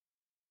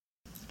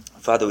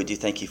Father, we do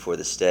thank you for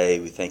this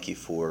day. We thank you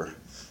for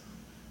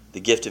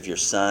the gift of your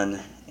Son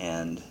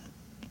and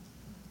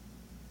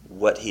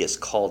what he has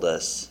called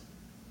us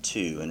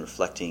to in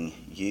reflecting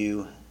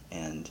you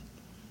and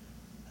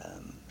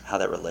how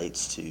that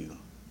relates to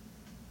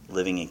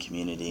living in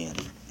community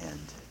and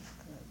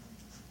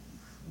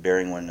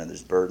bearing one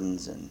another's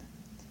burdens and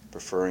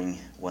preferring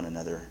one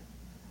another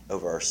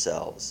over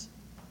ourselves.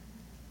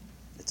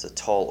 It's a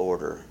tall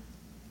order.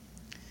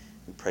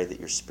 We pray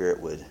that your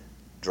Spirit would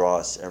draw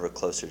us ever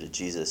closer to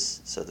Jesus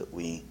so that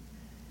we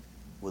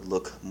would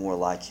look more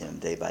like him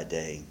day by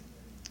day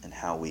in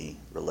how we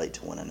relate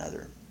to one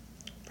another.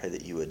 Pray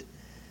that you would,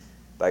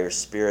 by your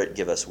Spirit,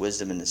 give us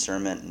wisdom and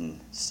discernment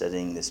in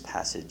studying this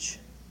passage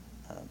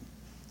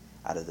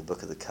out of the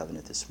book of the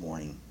covenant this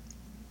morning.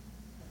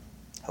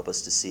 Help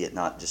us to see it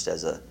not just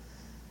as a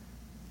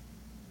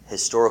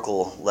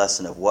historical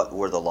lesson of what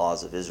were the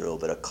laws of Israel,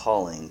 but a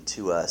calling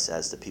to us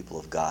as the people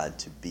of God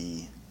to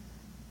be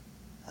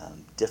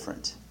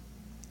different,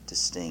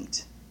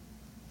 distinct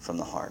from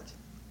the heart.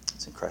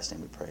 It's in Christ's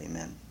name we pray,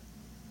 amen.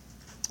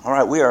 All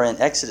right, we are in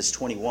Exodus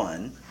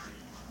 21,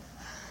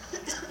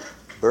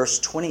 verse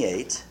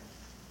 28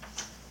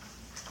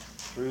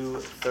 through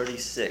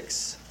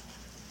 36.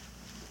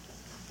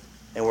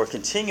 And we're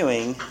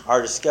continuing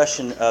our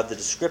discussion of the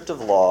descriptive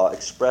law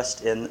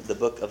expressed in the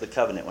book of the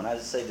covenant. When I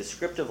say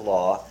descriptive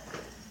law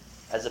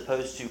as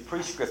opposed to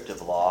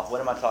prescriptive law, what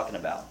am I talking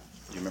about?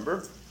 Do you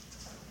remember?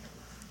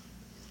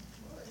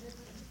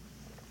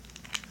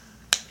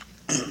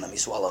 Let me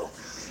swallow.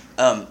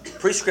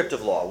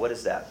 Prescriptive law, what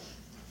is that?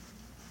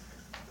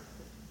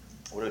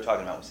 What are we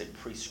talking about when we say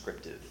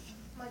prescriptive?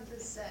 Like the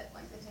set,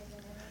 like the Ten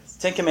Commandments.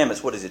 Ten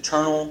Commandments, what is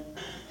eternal,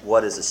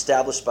 what is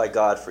established by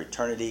God for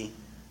eternity,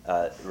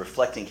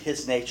 reflecting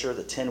his nature,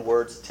 the 10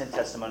 words, the 10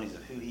 testimonies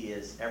of who he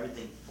is,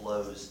 everything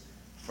flows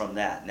from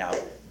that. Now,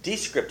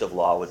 descriptive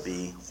law would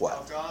be what?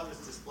 How God is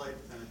displayed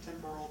within a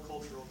temporal,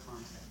 cultural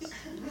context.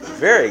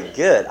 Very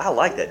good. I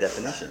like that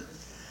definition.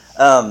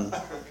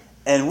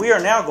 And we are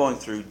now going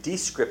through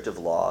descriptive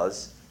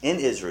laws in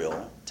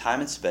Israel, time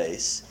and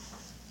space,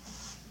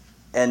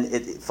 and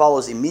it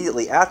follows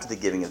immediately after the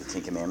giving of the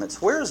Ten Commandments.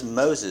 Where is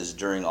Moses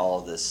during all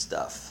of this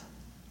stuff?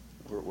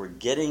 We're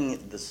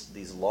getting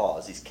these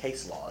laws, these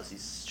case laws,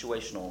 these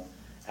situational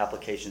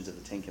applications of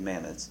the Ten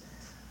Commandments.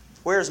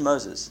 Where is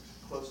Moses?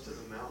 Close to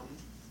the mountain,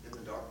 in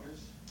the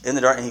darkness. In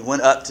the dark, and he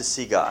went up to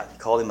see God. He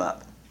called him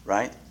up,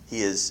 right?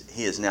 He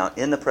is now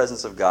in the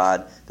presence of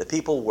God. The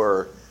people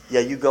were,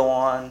 you go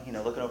on,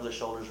 looking over their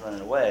shoulders, running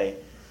away.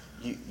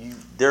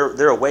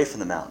 They're away from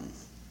the mountain.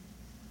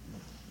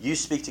 You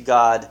speak to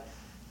God.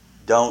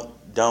 Don't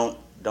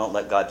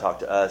let God talk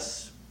to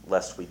us,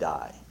 lest we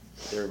die.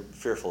 They're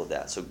fearful of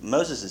that. So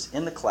Moses is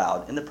in the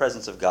cloud, in the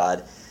presence of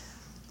God.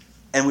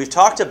 And we've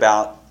talked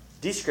about,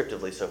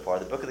 descriptively so far,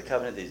 the book of the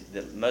covenant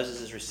that Moses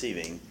is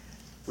receiving.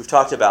 We've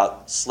talked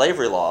about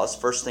slavery laws,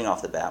 first thing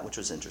off the bat, which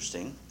was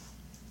interesting.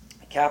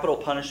 Capital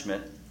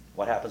punishment,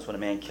 what happens when a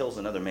man kills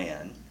another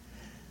man.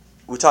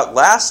 We talked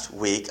last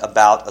week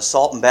about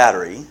assault and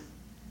battery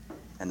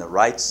and the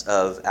rights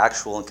of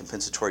actual and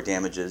compensatory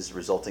damages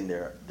resulting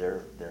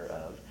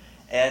thereof.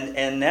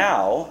 And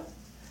now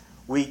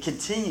we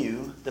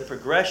continue the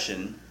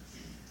progression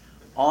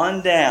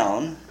on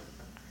down.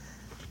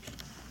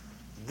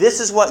 This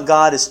is what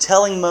God is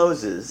telling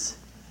Moses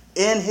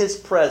in his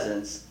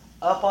presence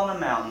up on the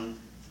mountain.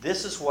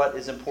 This is what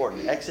is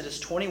important. Exodus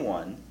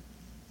 21,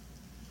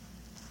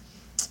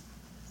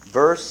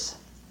 verse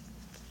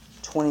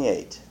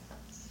 28.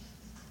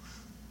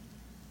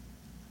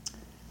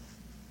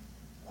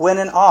 When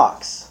an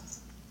ox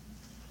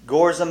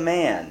gores a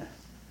man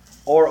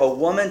or a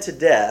woman to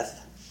death,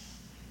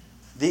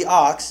 the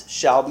ox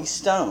shall be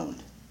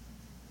stoned,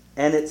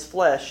 and its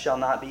flesh shall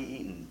not be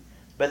eaten.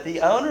 But the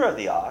owner of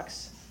the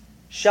ox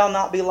shall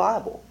not be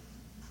liable.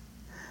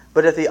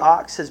 But if the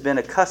ox has been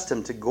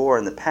accustomed to gore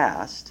in the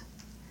past,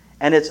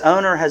 and its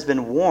owner has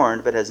been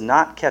warned but has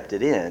not kept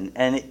it in,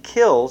 and it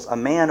kills a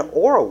man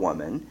or a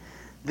woman,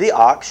 the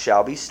ox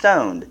shall be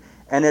stoned,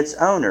 and its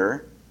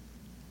owner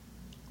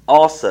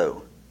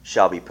also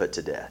shall be put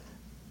to death.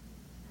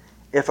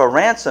 If a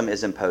ransom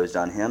is imposed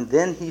on him,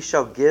 then he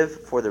shall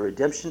give for the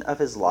redemption of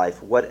his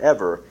life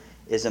whatever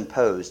is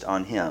imposed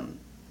on him.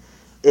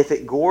 If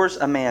it gores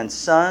a man's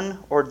son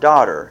or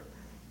daughter,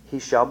 he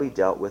shall be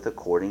dealt with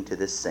according to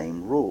this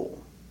same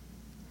rule.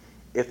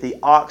 If the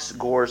ox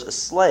gores a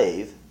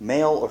slave,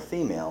 male or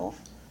female,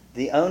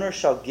 the owner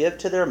shall give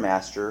to their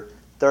master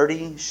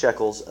 30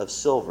 shekels of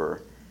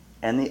silver,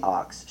 and the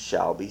ox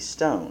shall be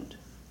stoned.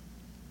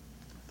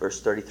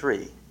 Verse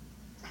 33.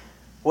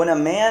 When a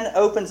man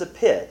opens a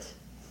pit,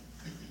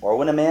 or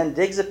when a man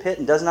digs a pit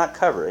and does not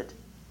cover it,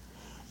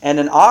 and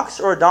an ox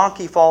or a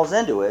donkey falls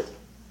into it,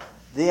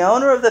 the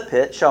owner of the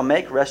pit shall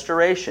make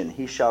restoration.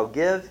 He shall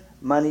give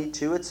money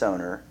to its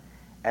owner,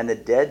 and the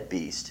dead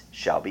beast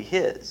shall be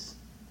his.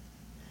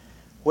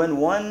 When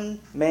one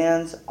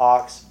man's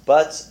ox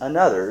butts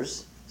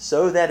another's,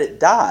 so that it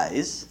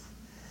dies,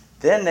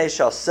 then they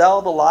shall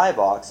sell the live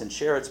ox and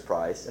share its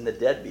price, and the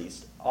dead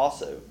beast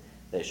also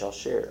they shall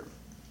share.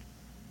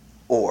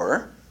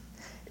 Or,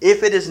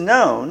 if it is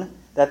known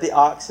that the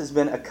ox has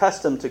been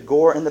accustomed to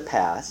gore in the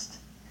past,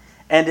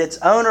 and its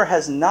owner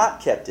has not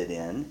kept it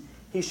in,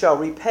 he shall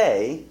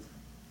repay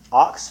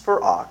ox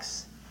for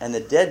ox, and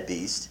the dead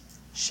beast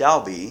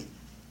shall be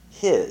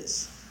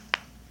his.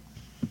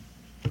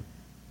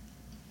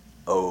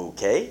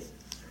 Okay.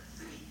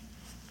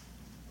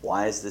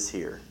 Why is this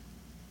here?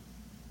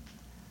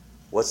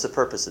 What's the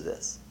purpose of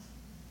this?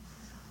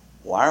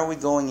 Why are we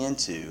going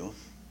into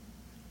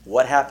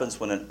what happens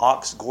when an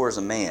ox gores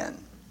a man?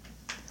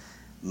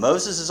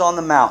 Moses is on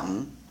the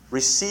mountain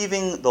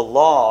receiving the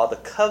law, the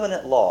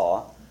covenant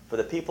law for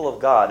the people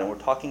of God, and we're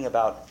talking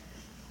about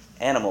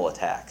animal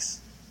attacks.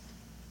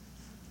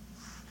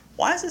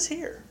 Why is this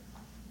here?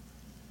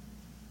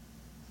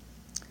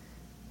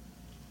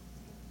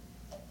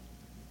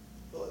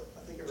 Well,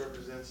 I think it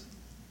represents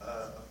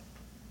a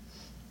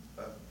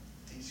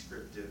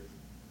descriptive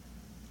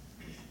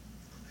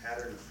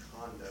pattern of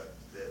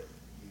conduct that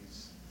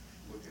he's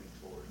looking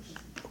towards.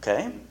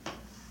 Okay.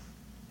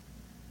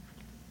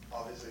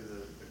 Obviously,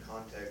 the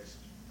context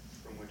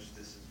from which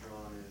this is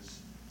drawn is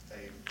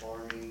a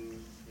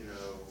farming,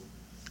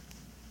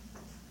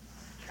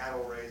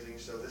 cattle raising.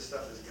 So this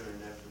stuff is going to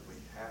inevitably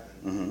happen.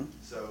 Mm-hmm.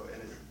 So,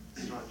 and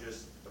it's not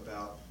just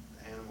about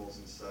animals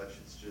and such.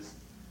 It's just,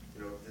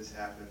 if this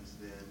happens,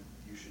 then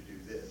you should do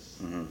this.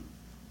 Mm-hmm.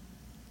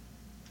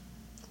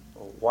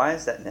 Well, why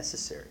is that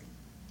necessary?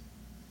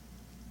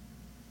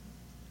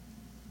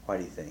 Why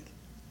do you think?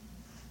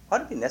 Why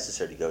would it be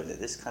necessary to go into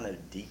this kind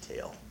of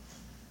detail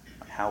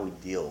on how we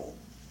deal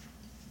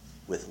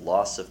with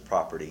loss of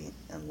property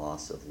and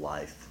loss of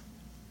life?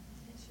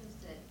 It shows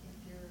that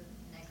if you're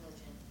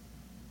negligent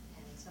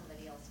and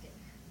somebody else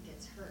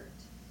gets hurt,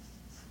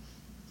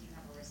 you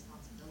have a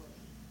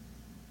responsibility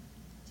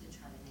to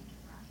try to make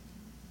it right.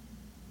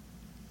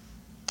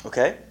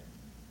 Okay.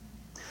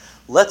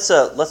 Let's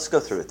go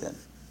through it then.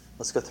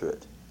 Let's go through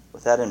it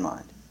with that in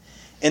mind.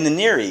 In the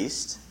Near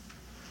East,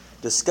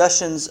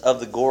 discussions of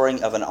the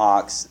goring of an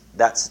ox,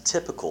 that's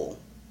typical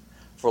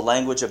for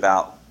language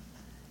about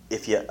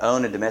if you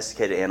own a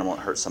domesticated animal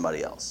and hurt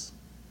somebody else.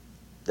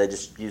 They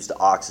just use the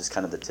ox as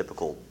kind of the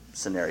typical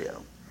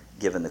scenario,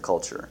 given the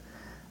culture.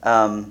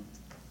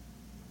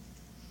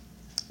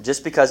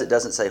 Just because it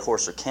doesn't say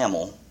horse or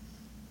camel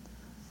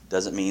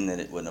doesn't mean that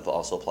it wouldn't have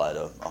also applied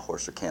to a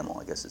horse or camel,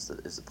 I guess is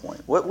the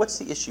point. What's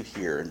the issue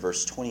here in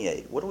verse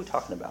 28? What are we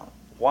talking about?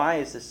 Why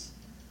is this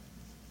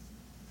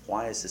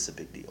a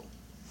big deal?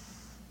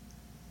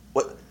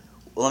 Well,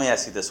 let me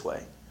ask you this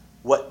way.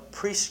 What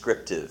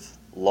prescriptive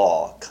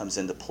law comes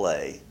into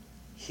play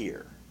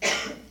here? Thou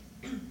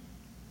shalt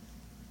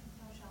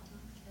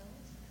not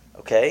kill.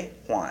 Okay,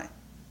 why?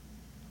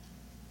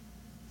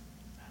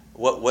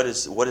 What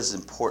is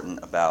important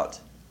about?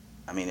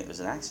 It was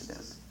an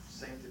accident.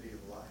 Sanctity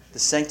of life. The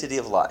sanctity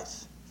of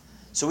life.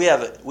 So we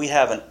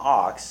have an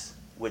ox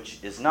which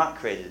is not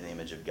created in the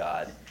image of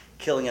God,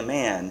 killing a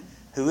man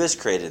who is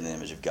created in the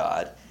image of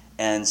God,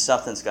 and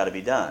something's got to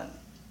be done.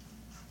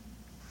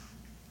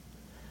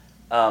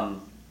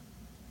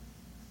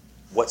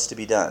 What's to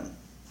be done?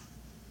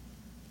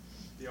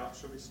 The ox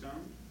shall be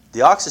stoned.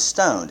 The ox is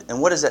stoned,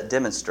 and what does that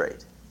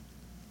demonstrate?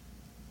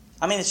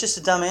 It's just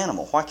a dumb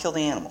animal. Why kill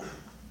the animal?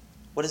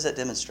 What does that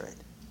demonstrate?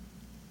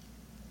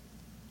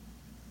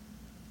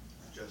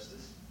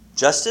 Justice.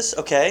 Justice,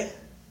 okay.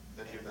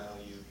 That you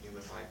value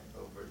human life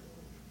over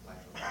the life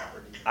of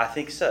property. I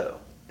think so.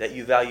 That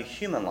you value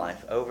human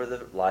life over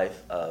the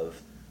life of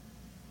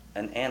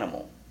an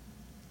animal,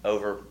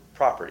 over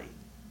property.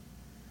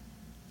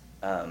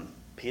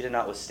 PETA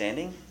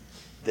notwithstanding,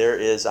 there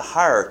is a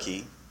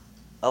hierarchy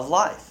of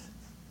life,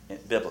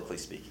 biblically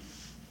speaking.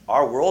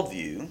 Our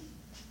worldview,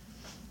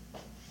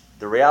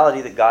 the reality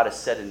that God has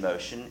set in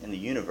motion in the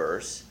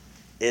universe,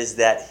 is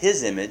that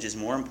His image is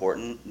more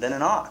important than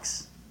an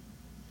ox,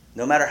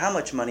 no matter how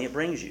much money it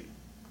brings you.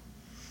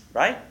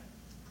 Right?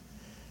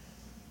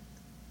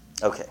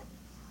 Okay.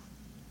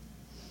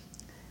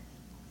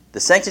 The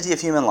sanctity of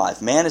human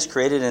life. Man is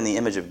created in the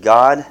image of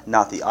God,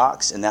 not the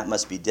ox, and that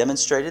must be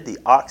demonstrated. The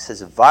ox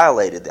has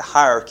violated the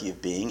hierarchy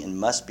of being and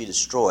must be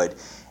destroyed,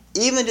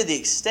 even to the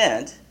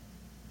extent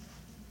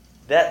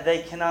that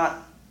they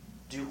cannot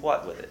do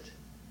what with it?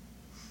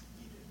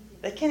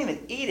 They can't even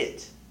eat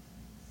it.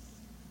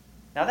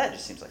 Now that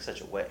just seems like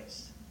such a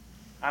waste.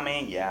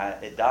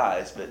 Yeah, it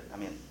dies, but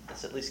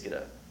let's at least get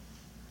a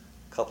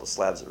couple of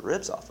slabs of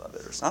ribs off of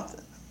it or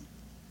something.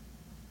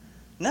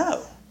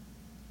 No.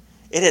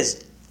 It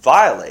has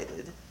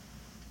violated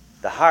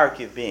the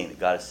hierarchy of being that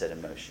God has set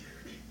in motion.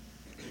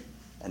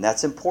 And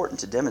that's important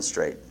to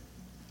demonstrate.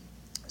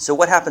 So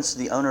what happens to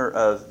the owner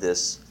of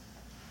this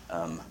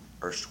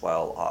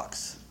erstwhile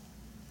ox?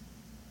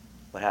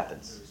 What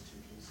happens? There was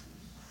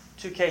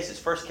Two cases.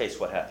 First case,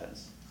 what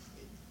happens?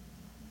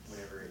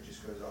 whenever it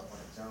just goes off on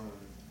its own,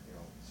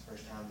 it's the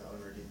first time the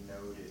owner didn't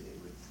know that it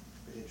would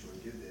potentially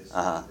do this.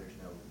 Uh-huh. There's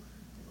no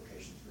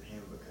implications for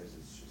him because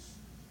it's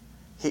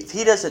just... If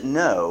he doesn't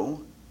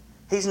know,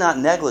 he's not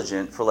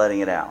negligent for letting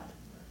it out.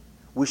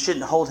 we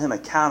shouldn't hold him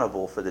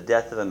accountable for the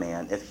death of a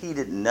man if he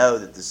didn't know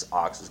that this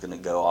ox was going to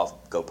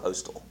go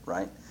postal,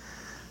 right?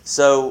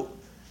 So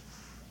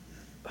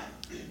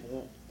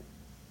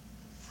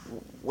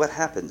what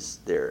happens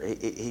there?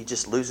 He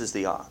just loses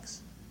the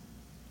ox.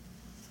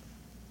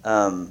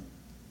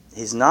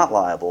 He's not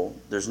liable.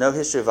 There's no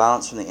history of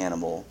violence from the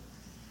animal.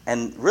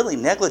 And really,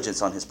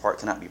 negligence on his part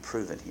cannot be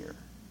proven here.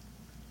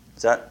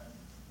 Is that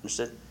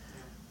understood?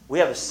 We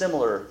have a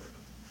similar,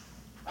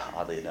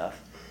 oddly enough,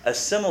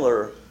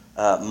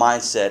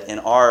 mindset in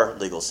our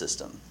legal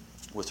system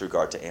with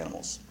regard to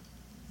animals.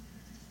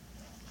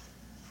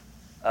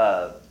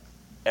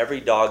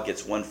 Every dog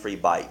gets one free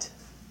bite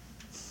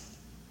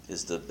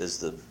is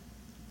the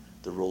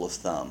rule of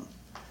thumb.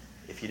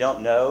 If you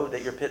don't know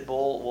that your pit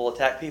bull will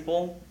attack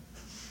people,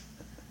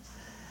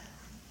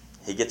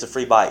 he gets a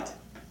free bite.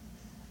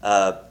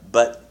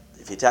 But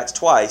if he attacks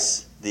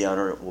twice, the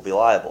owner will be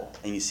liable.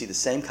 And you see the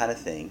same kind of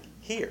thing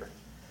here.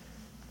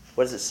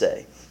 What does it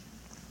say?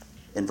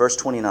 In verse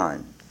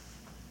 29.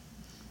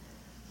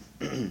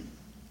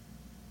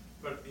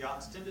 But if the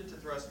ox tended to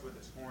thrust with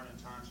its horn in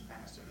times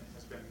past, and it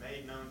has been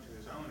made known to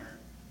his owner,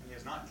 and he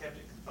has not kept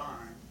it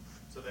confined,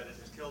 so that it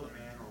has killed a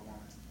man or a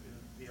woman, then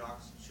the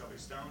ox shall be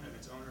stoned, and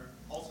its owner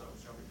also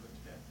shall be put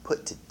to death.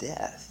 Put to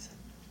death?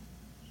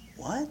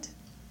 What?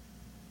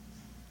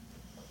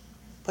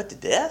 Put to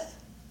death?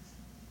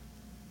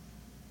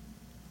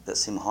 That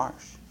seemed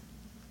harsh.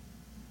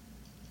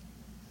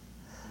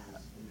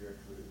 He was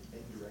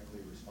indirectly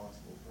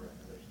responsible for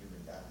another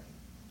human dying.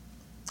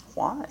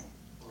 Why?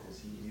 Because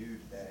he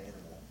used that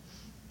animal.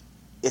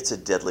 It's a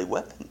deadly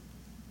weapon.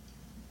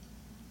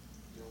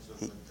 You also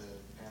put the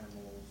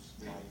animal's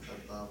life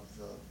above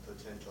the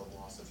potential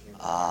loss of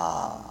human.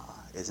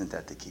 Isn't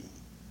that the key?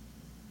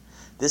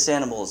 This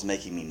animal is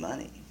making me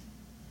money.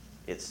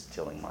 It's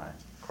tilling my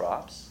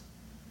crops.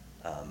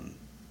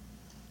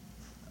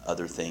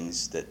 Other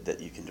things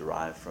that you can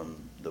derive from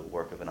the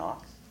work of an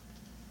ox.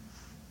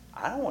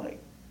 I don't want to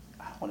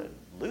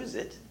lose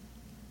it.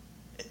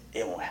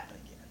 It won't happen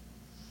again.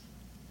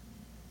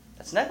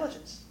 That's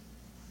negligence.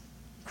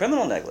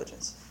 Criminal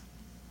negligence.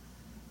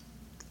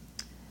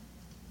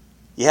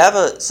 You have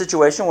a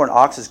situation where an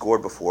ox is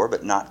gored before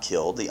but not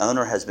killed. The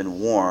owner has been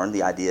warned.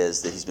 The idea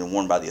is that he's been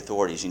warned by the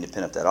authorities, you need to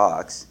pin up that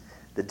ox.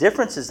 The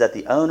difference is that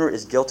the owner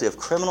is guilty of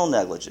criminal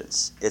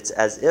negligence. It's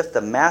as if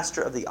the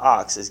master of the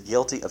ox is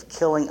guilty of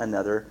killing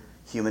another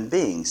human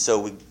being. So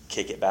we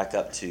kick it back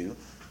up to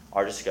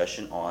our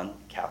discussion on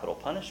capital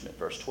punishment,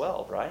 verse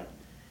 12, right?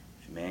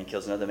 If a man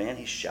kills another man,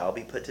 he shall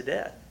be put to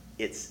death.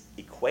 It's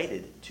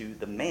equated to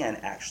the man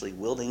actually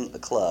wielding a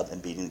club and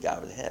beating the guy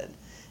over the head.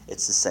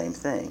 It's the same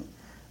thing.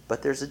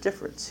 But there's a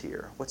difference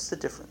here. What's the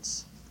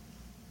difference?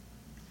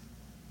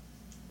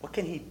 What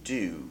can he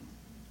do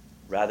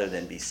rather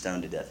than be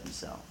stoned to death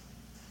himself?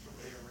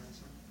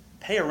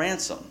 Pay a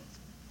ransom.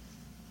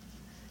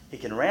 He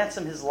can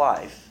ransom his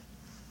life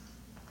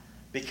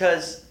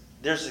because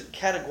there's a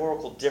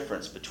categorical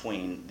difference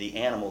between the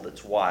animal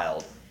that's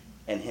wild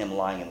and him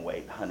lying in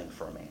wait hunting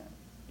for a man.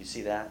 You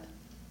see that?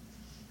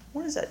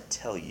 What does that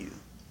tell you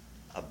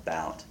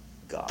about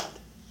God?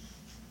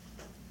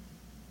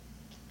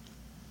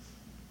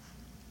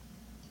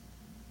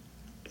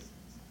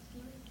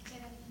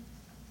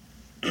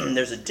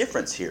 There's a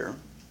difference here,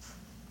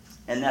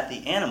 and that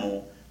the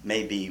animal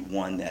may be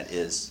one that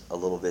is a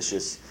little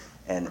vicious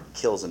and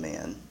kills a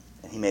man,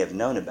 and he may have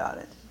known about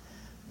it.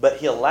 But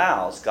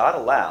God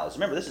allows,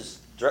 remember this is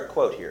a direct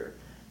quote here,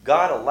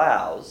 God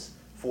allows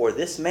for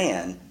this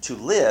man to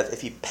live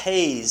if he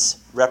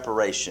pays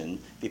reparation,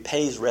 if he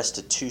pays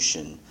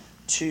restitution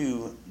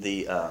to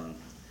the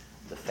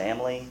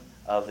family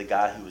of the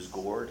guy who was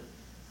gored,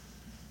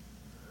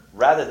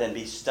 rather than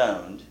be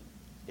stoned.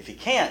 If he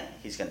can't,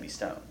 he's going to be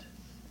stoned.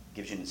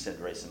 Gives you an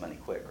incentive to raise some money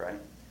quick, right?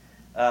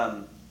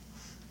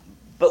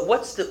 But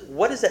what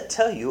does that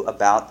tell you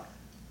about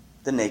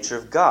the nature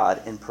of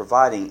God in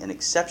providing an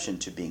exception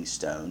to being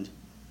stoned?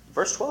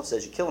 Verse 12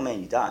 says you kill a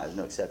man, you die. There's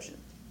no exception.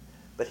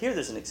 But here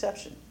there's an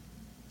exception.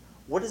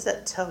 What does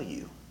that tell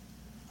you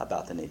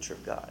about the nature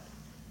of God?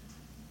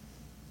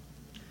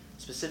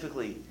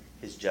 Specifically,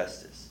 his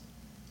justice.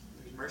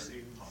 There's mercy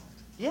involved.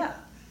 Yeah.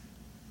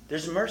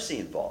 There's mercy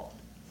involved.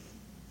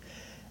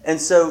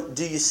 And so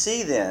do you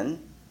see then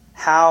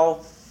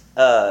how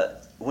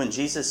when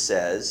Jesus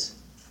says,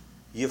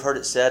 you've heard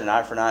it said, an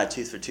eye for an eye, a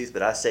tooth for tooth,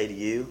 but I say to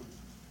you,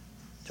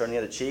 turn the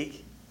other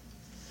cheek.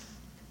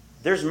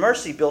 There's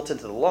mercy built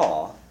into the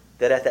law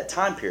that at that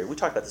time period, we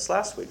talked about this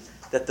last week,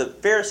 that the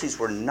Pharisees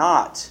were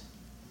not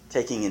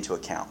taking into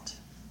account.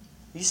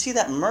 You see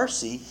that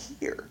mercy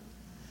here.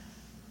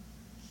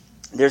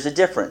 There's a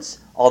difference.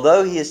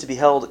 Although he is to be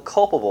held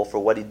culpable for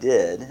what he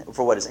did,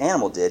 for what his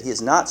animal did, he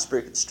is not,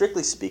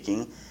 strictly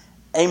speaking,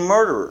 a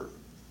murderer.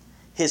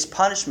 His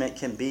punishment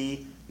can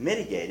be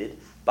mitigated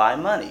by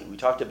money. We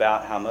talked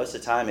about how most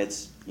of the time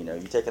it's, you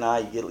take an eye,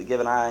 you give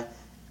an eye.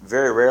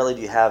 Very rarely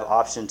do you have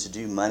option to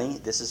do money.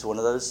 This is one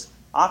of those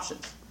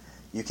options.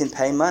 You can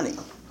pay money.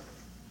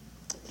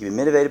 He can be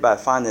mitigated by a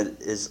fine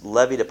that is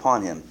levied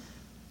upon him.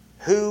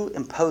 Who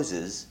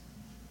imposes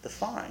the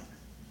fine?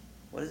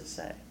 What does it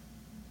say?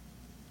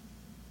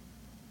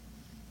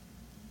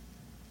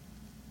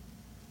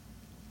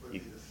 Would it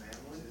be the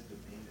family?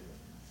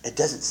 It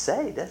doesn't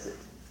say, does it?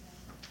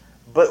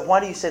 But why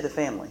do you say the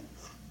family?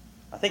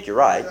 I think you're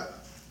right.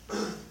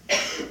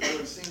 It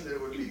would seem that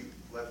it would be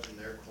left in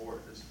their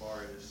court as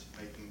far as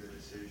making the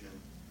decision,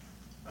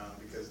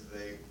 because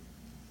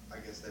I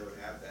guess they would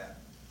have that.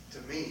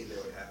 To me, they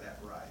would have that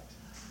right.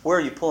 Where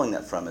are you pulling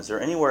that from? Is there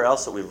anywhere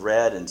else that we've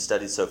read and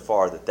studied so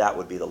far that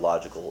would be the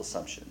logical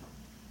assumption?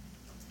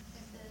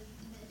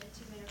 If the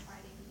two men are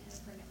fighting and a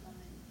pregnant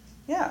woman.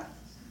 Yeah.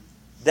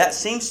 That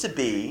seems to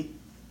be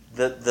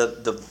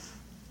the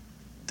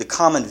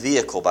common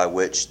vehicle by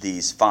which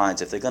these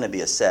fines, if they're going to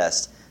be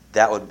assessed,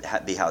 that would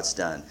be how it's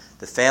done.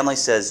 The family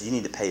says, you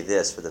need to pay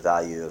this for the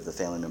value of the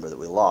family member that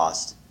we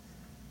lost.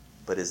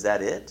 But is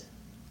that it?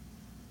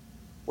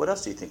 What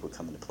else do you think would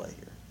come into play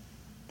here?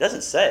 It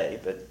doesn't say,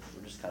 but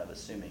we're just kind of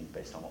assuming,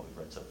 based on what we've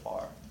read so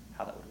far,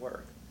 how that would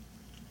work.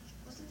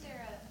 Wasn't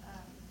there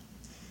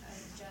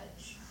a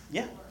judge?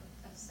 Yeah. Or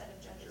a set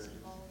of judges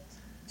involved?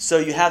 So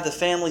you have the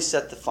family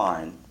set the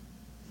fine.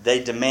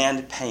 They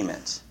demand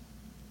payment.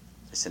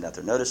 They send out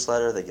their notice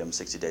letter. They give them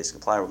 60 days to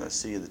comply. We're going to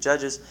sue you, the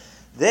judges.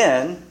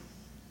 Then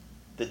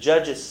the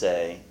judges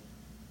say,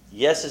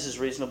 yes, this is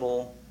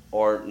reasonable,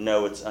 or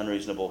no, it's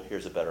unreasonable.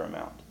 Here's a better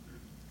amount.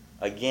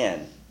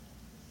 Again,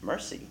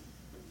 mercy.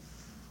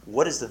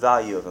 What is the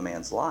value of a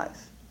man's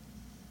life?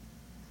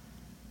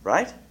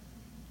 Right?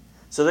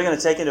 So they're going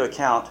to take into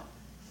account,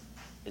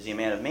 is he a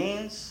man of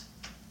means?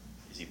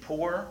 Is he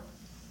poor?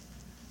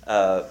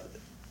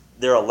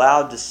 They're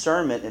allowed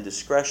discernment and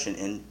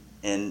discretion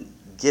in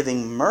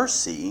giving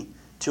mercy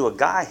to a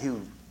guy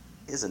who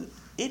is an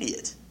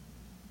idiot.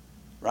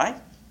 Right?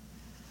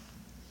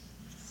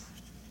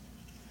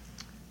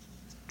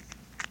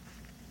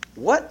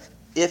 What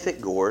if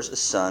it gores a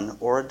son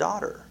or a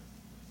daughter?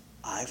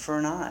 Eye for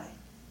an eye,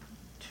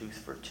 tooth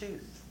for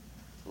tooth,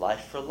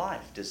 life for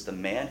life. Does the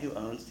man who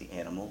owns the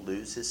animal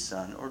lose his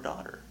son or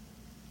daughter?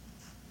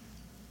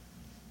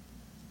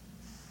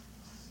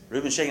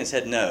 Reuben's shaking his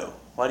head no.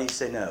 Why do you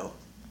say no?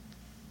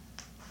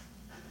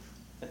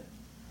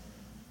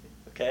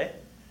 Okay.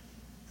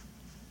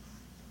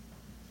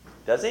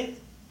 Does he?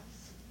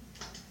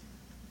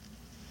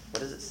 What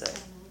does it say?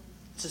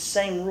 It's the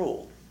same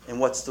rule. And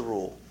what's the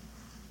rule?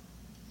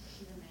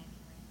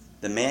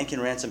 The man can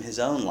ransom his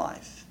own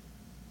life.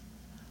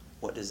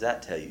 What does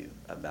that tell you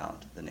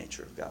about the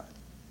nature of God?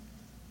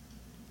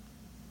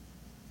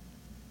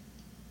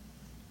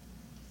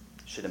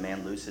 Should a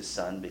man lose his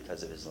son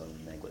because of his own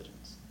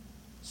negligence?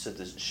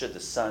 Should the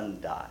son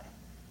die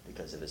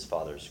because of his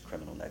father's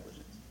criminal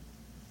negligence?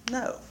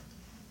 No.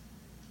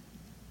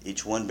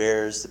 Each one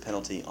bears the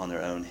penalty on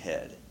their own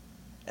head.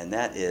 And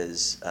that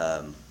is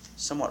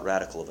somewhat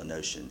radical of a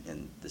notion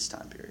in this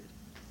time period.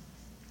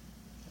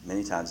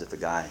 Many times if a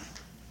guy,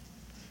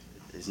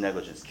 his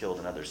negligence killed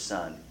another's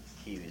son,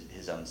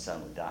 his own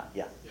son would die.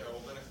 Yeah? Yeah,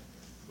 well then,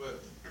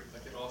 but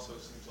like it also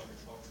seems like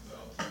it talks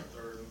about the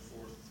third and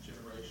fourth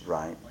generation.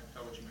 Right. Like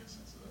how would you make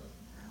sense of that?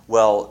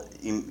 Well,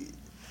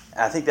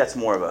 I think that's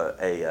more of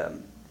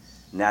a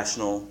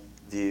national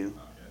view.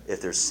 Okay.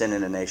 If there's sin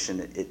in a nation,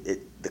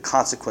 the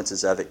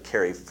consequences of it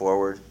carry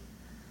forward.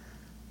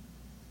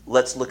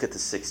 Let's look at the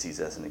 60s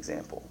as an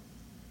example.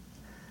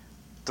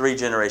 3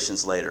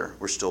 generations later,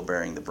 we're still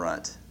bearing the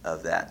brunt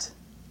of that,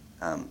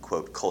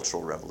 quote,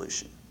 cultural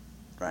revolution,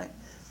 right?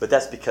 But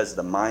that's because of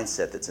the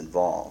mindset that's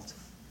involved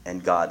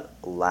and God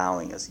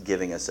allowing us,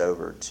 giving us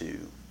over to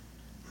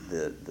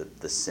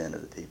the sin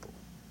of the people.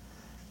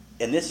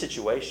 In this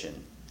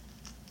situation,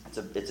 it's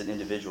an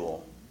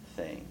individual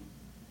thing.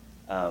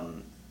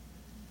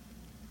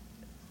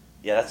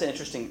 Yeah, that's an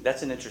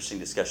interesting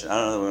discussion. I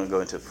don't know if we're going to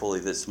go into it fully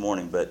this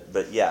morning,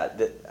 but yeah,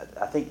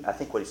 I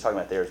think what he's talking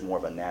about there is more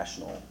of a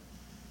national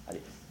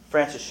idea.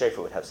 Francis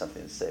Schaeffer would have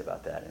something to say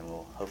about that, and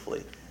we'll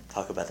hopefully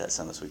talk about that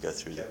some as we go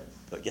through the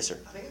book. Yes, sir.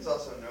 I think it's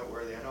also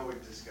noteworthy, I know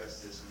we've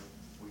discussed this in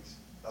the weeks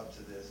up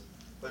to this,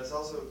 but it's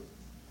also,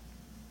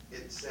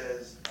 it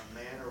says a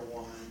man or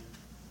woman,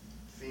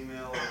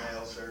 female or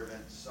male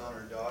servant, son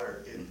or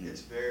daughter.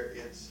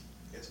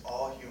 It's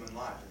all human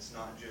life. It's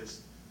not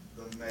just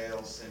the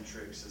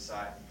male-centric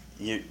society.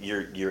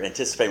 You're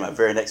anticipating my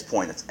very next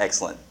point. It's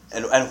excellent.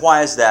 And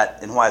why is that?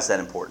 And why is that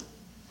important?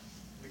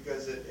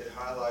 Because it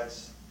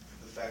highlights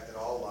the fact that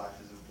all life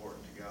is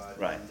important to God,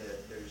 Right. and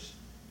that there's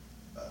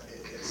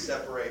it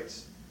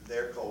separates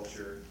their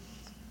culture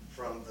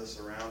from the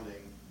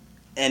surrounding.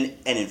 And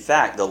in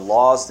fact, the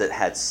laws that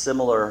had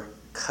similar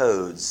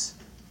codes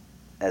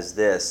as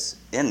this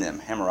in them,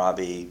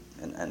 Hammurabi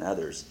and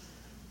others,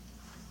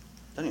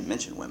 don't even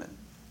mention women.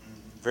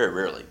 Mm-hmm. Very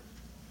rarely.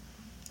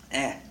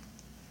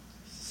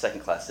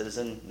 Second-class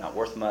citizen, not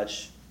worth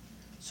much.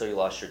 So you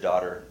lost your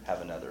daughter,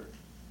 have another.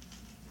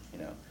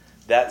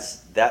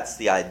 That's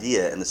the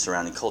idea in the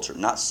surrounding culture.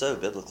 Not so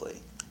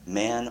biblically.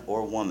 Man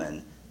or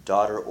woman,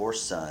 daughter or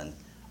son,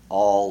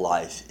 all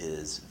life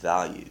is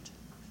valued.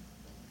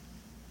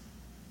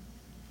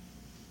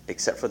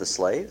 Except for the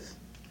slave?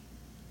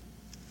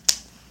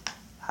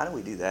 How do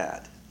we do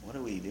that? What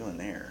are we doing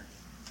there?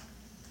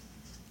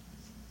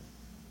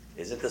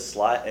 Isn't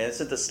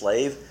the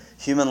slave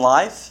human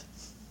life?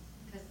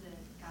 Because the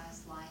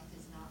guy's life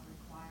is not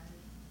required.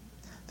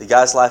 The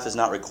guy's life is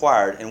not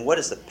required. And what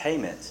is the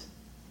payment?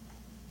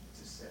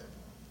 It's a set.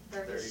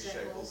 30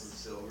 shekels of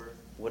silver.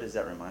 What does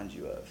that remind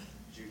you of?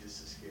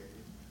 Judas Iscariot.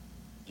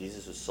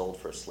 Jesus was sold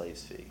for a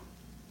slave's fee.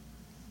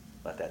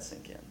 Let that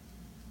sink in.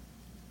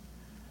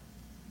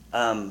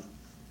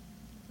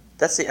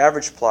 That's the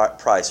average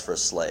price for a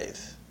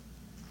slave.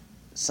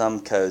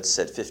 Some codes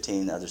said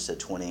 15, others said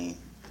 20.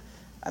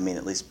 I mean,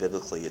 at least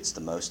biblically, it's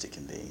the most it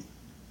can be.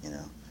 You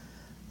know,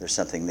 there's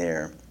something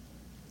there.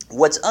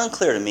 What's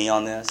unclear to me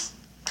on this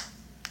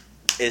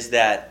is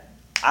that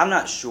I'm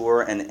not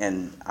sure,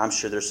 and I'm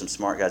sure there's some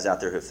smart guys out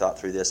there who have thought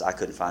through this. I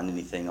couldn't find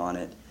anything on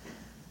it.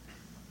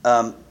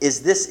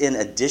 Is this in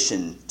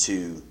addition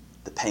to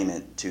the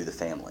payment to the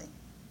family?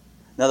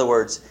 In other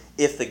words,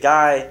 if the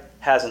guy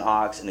has an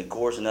ox and it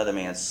gores another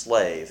man's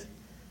slave,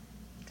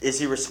 is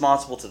he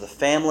responsible to the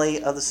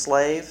family of the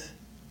slave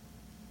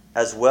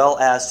as well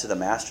as to the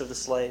master of the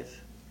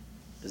slave?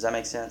 Does that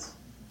make sense?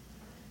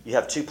 You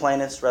have two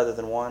plaintiffs rather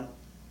than one?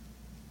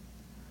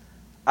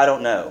 I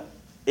don't know.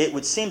 It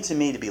would seem to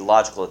me to be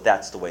logical that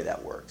that's the way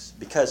that works.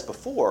 Because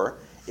before,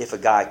 if a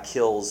guy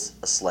kills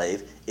a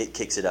slave, it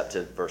kicks it up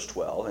to verse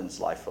 12 and it's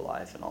life for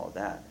life and all of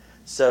that.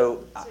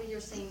 So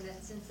you're saying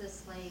that since a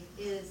slave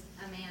is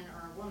a man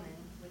or a woman,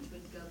 which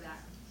would go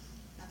back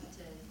up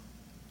to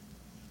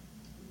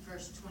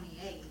verse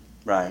 28.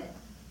 Right.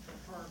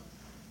 Or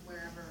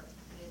wherever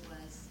it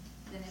was,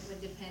 then it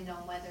would depend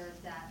on whether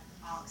that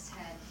ox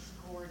had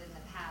gored in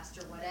the past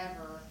or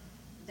whatever.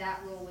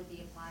 That rule would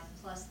be applied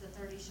plus the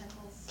 30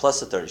 shekels? Plus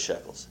the 30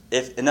 shekels.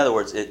 If, in other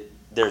words, it's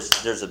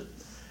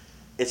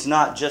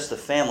not just the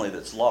family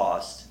that's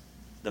lost.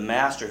 The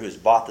master who's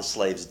bought the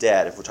slave's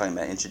debt, if we're talking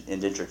about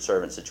indentured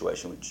servant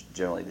situation, which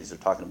generally these are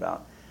talking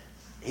about,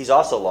 he's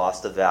also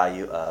lost the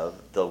value of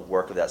the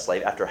work of that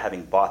slave after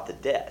having bought the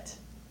debt.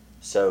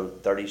 So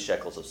 30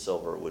 shekels of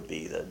silver would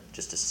be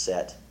just a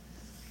set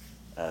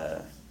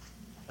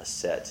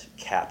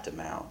capped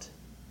amount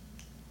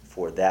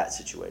for that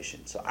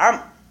situation. So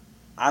I'm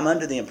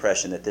under the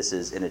impression that this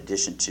is in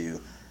addition to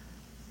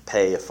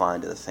pay a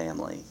fine to the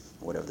family,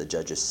 whatever the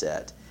judges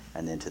set,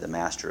 and then to the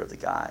master of the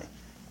guy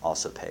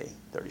also pay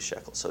 30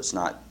 shekels. So it's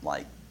not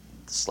like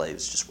the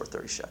slave's just worth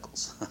 30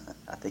 shekels.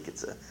 I think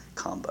it's a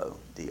combo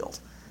deal.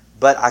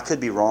 But I could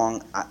be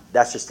wrong.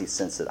 That's just the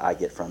sense that I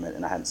get from it,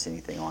 and I haven't seen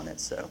anything on it,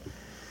 so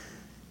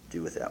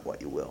do with that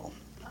what you will.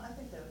 I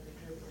think that would be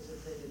true because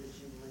if they do the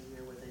Jubilee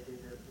year, what they do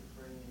the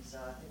bringing, so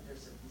I think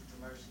there's some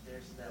mercy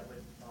there, so that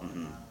would fall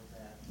in line with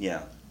that.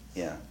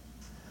 Yeah.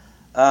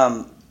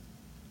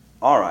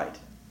 All right.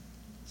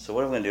 So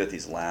what are we going to do with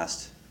these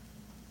last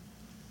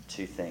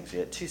two things? We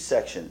had two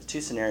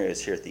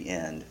scenarios here at the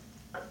end.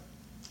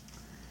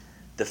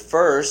 The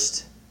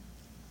first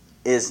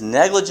is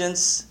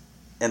negligence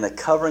in the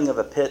covering of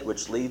a pit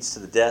which leads to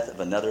the death of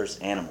another's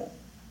animal.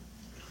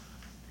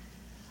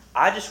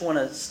 I just want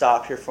to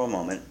stop here for a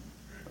moment.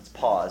 Let's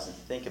pause and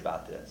think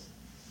about this.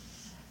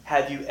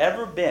 Have you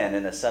ever been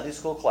in a Sunday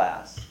school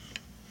class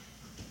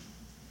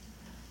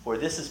where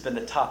this has been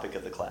the topic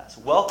of the class?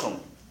 Welcome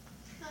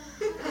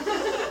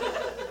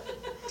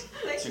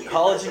to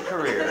college and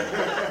career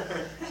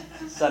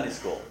Sunday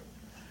school.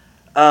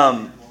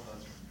 What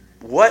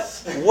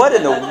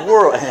in the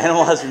world?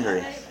 Animal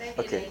husbandry.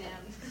 Okay.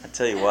 I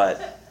tell you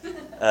what,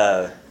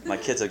 my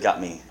kids have got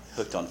me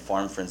hooked on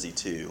Farm Frenzy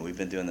 2. We've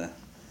been doing the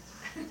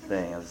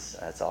thing.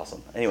 That's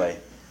awesome. Anyway,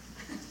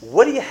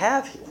 what do you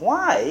have here?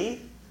 Why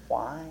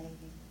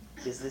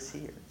is this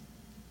here?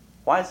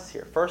 Why is this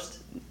here?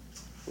 First,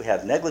 we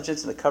have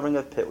negligence in the covering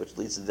of a pit which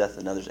leads to the death of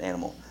another's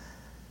animal.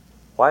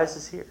 Why is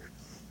this here?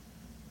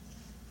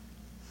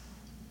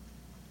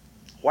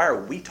 Why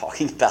are we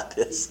talking about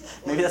this?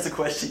 Maybe that's a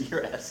question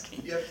you're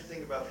asking. You have to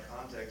think about the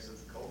context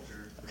of the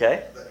culture.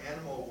 Okay. The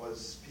animal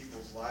was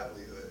people's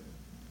livelihood.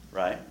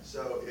 Right.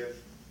 So if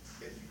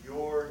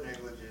your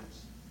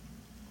negligence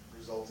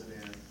resulted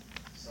in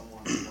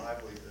someone's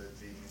livelihood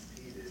being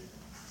impeded,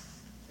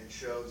 it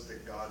shows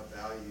that God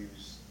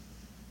values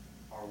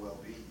our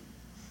well-being.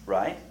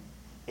 Right.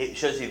 It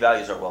shows He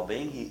values our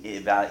well-being. He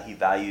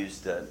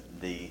values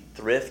the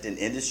thrift and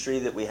industry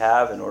that we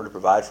have in order to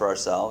provide for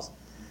ourselves.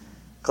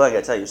 Clay, I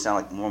got to tell you, you sound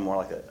like more and more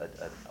like a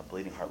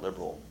bleeding heart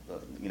liberal,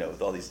 with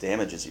all these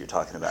damages that you're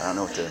talking about. I don't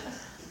know what to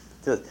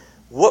do.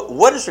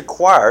 What is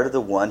required of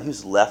the one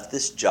who's left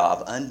this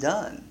job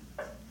undone?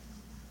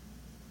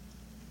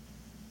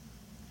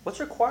 What's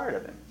required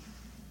of him?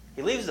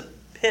 He leaves the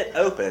pit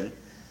open,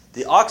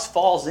 the ox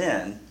falls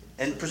in,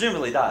 and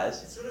presumably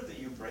dies. It's sort of that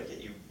you break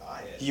it, you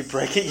buy it. You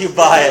break it, you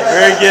buy it.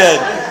 Very good.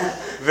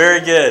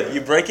 Very good.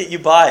 You break it, you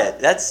buy it.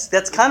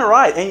 That's kind of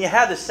right. And you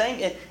have the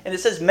same, and it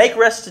says make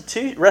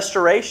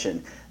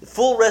restoration.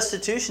 Full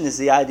restitution is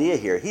the idea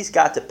here. He's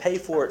got to pay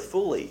for it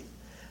fully.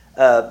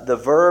 The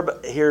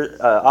verb here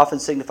often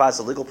signifies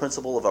the legal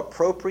principle of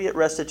appropriate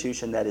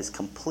restitution that is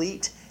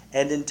complete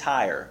and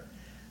entire.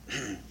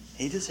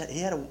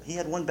 He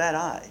had one bad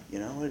eye. You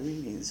know what I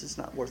mean? This is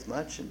not worth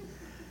much. And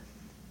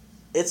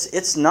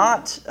it's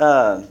not.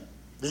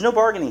 There's no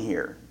bargaining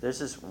here. There's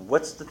just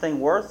what's the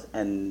thing worth,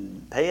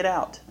 and pay it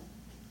out.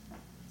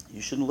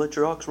 You shouldn't let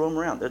your ox roam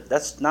around.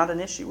 That's not an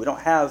issue. We don't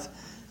have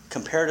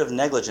comparative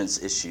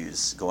negligence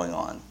issues going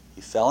on.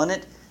 You fell in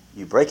it,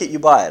 you break it, you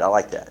buy it. I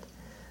like that.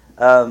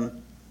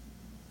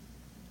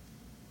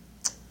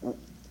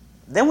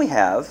 Then we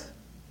have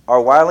our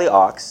wily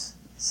ox.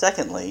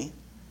 Secondly,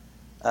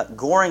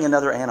 goring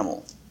another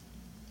animal.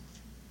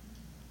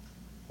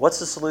 What's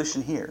the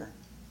solution here?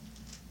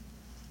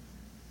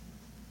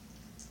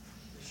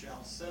 They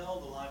shall sell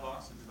the live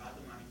ox and divide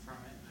the money from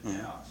it, and the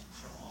dead ox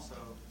shall also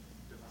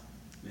divide.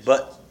 They shall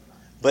But also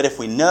divide. but if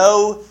we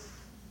know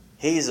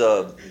he's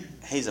a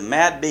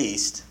mad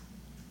beast,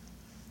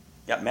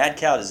 got mad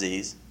cow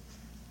disease,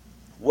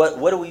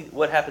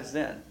 what happens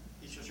then?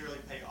 He shall surely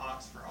pay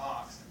ox for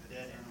ox, and the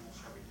dead animal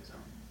shall be his own.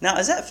 Now,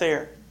 is that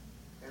fair?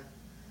 Yeah.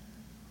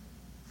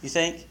 You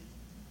think?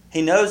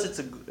 He knows it's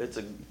a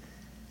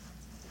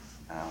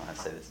I don't know how to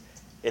say this.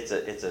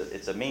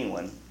 It's a mean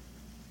one.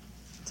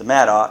 It's a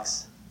mad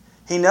ox.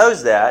 He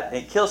knows that, and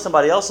it kills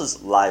somebody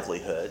else's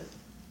livelihood.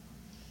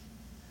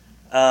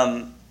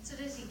 So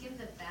does he give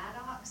the bad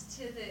ox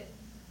to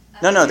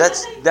the? No,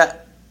 that's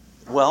that.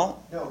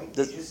 Well, No, he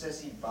the- just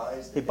says he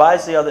buys. he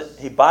buys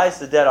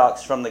the dead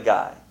ox from the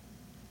guy.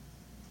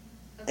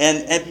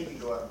 Okay. And He can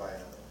go out and buy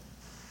another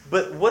one.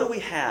 but what do we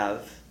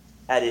have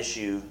at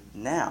issue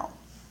now?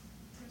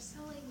 They're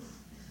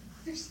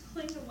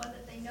selling the one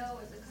that they know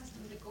is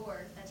accustomed to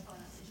gore. That's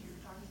probably not what you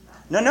were talking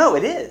about. No,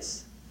 it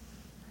is.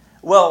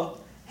 Well,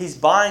 he's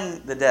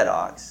buying the dead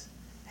ox.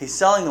 He's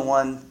selling the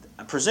one,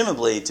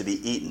 presumably to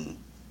be eaten,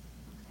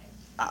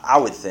 I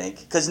would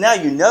think. Because now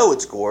you know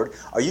it's gored.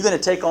 Are you going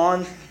to take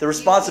on the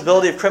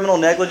responsibility of criminal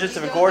negligence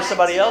if it gores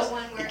somebody else?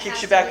 It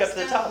kicks you back up to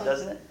the top,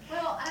 doesn't it?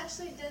 Well,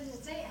 actually, it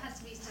doesn't say it has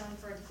to be stoned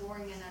for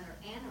goring another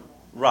animal.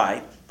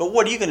 Right. But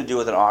what are you going to do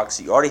with an ox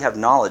that you already have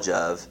knowledge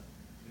of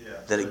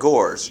that it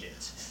gores? Yeah.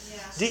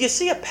 Do you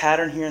see a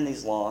pattern here in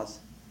these laws?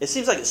 It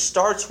seems like it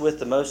starts with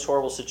the most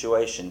horrible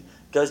situation,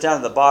 goes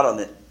down to the bottom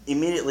that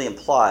immediately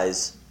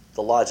implies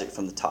the logic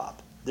from the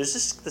top. There's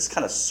just this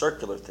kind of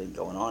circular thing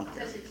going on here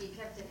Because if you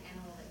kept an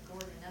animal that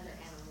gored another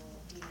animal,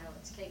 you know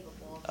it's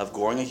capable of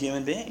goring a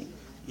human being.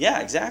 Yeah,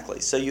 exactly.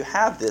 So you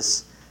have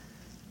this,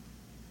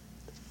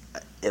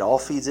 it all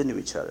feeds into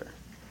each other.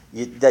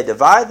 They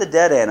divide the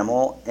dead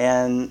animal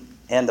and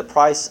the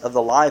price of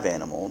the live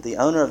animal. The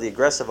owner of the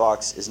aggressive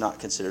ox is not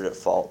considered at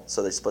fault,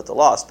 so they split the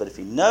loss. But if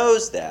he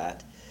knows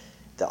that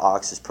the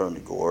ox is prone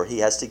to gore, he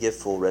has to give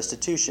full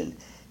restitution.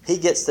 He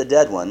gets the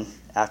dead one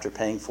after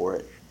paying for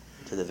it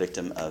to the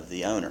victim of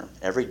the owner.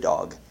 Every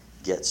dog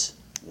gets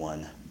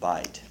one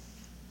bite.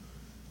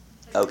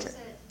 But Okay.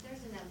 There's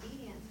an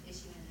obedience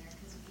issue in there,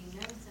 because if you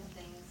know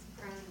something's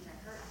prone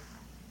to hurt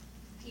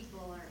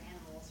people or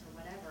animals or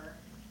whatever,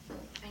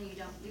 and you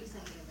don't do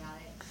something about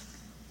it,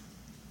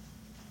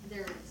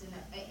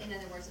 in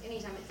other words,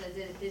 anytime it says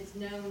that if it's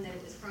known that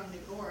it was prone to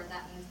gore,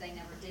 that means they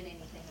never did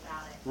anything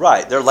about it.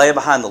 Right, they're laying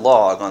behind the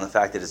log on the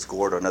fact that it's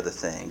gored on other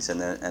things,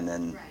 and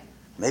then Right.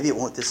 maybe it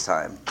won't this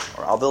time,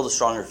 or I'll build a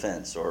stronger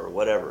fence, or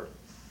whatever.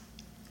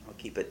 I'll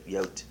keep it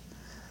yoked.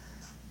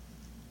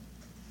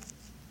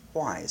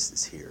 Why is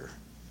this here?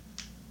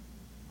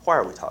 Why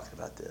are we talking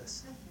about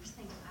this? The first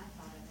thing I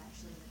thought of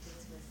actually with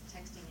this was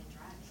texting and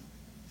driving.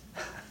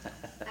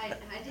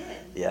 I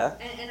did. Yeah?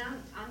 And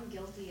I'm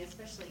guilty,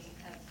 especially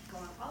of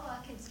going, oh, I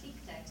can speak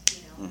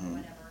text, or Mhm.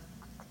 whatever.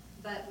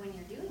 But when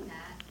you're doing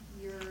that,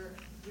 you're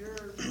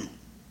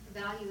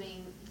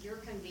valuing your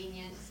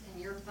convenience and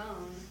your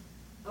phone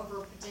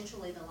over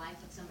potentially the life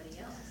of somebody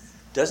else.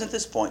 Doesn't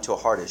this point to a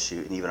heart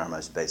issue in even our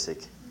most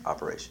basic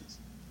operations?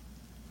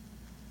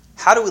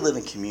 How do we live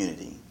in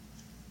community?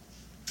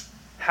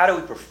 How do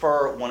we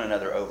prefer one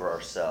another over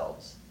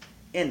ourselves?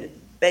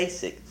 In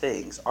basic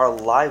things, our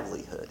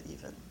livelihood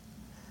even.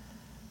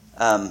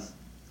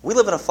 We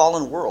live in a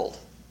fallen world.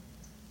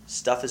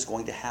 Stuff is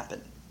going to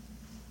happen.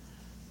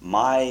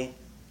 My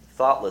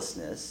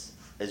thoughtlessness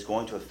is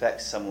going to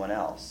affect someone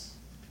else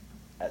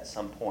at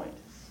some point.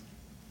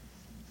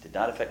 Did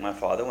not affect my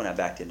father when I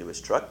backed into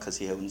his truck because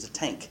he owns a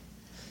tank.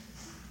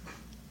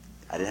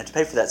 I didn't have to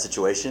pay for that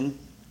situation.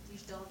 You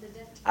still have the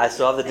dent. I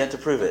still have the dent to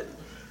prove it.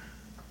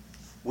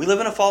 We live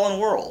in a fallen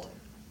world.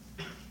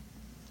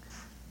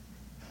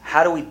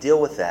 How do we deal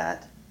with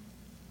that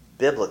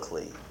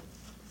biblically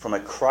from a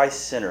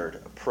Christ-centered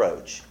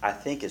approach? I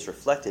think is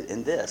reflected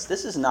in this.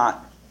 This is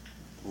not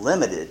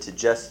limited to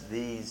just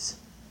these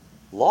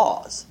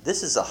laws.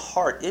 This is a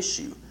heart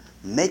issue.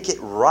 Make it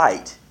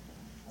right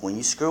when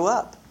you screw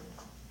up.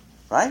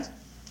 Right?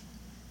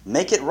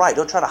 Make it right.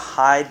 Don't try to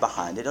hide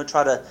behind it. Don't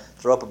try to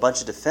throw up a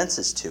bunch of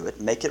defenses to it.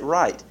 Make it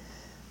right.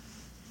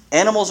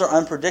 Animals are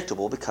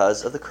unpredictable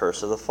because of the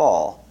curse of the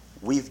fall.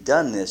 We've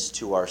done this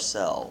to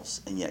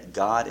ourselves, and yet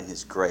God in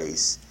His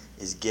grace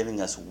is giving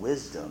us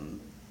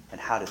wisdom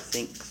and how to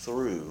think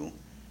through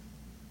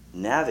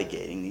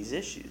navigating these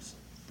issues.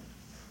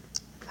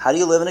 How do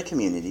you live in a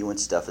community when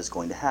stuff is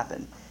going to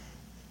happen?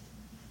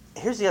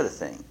 here's the other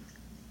thing.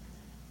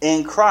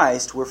 In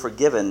Christ, we're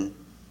forgiven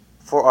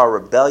for our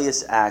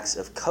rebellious acts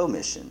of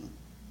commission,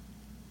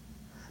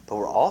 but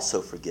we're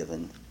also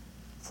forgiven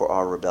for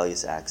our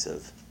rebellious acts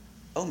of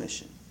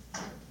omission.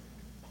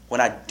 When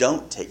I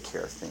don't take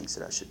care of things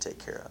that I should take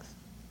care of.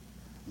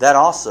 That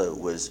also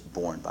was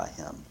borne by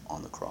him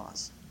on the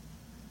cross.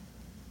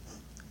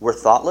 We're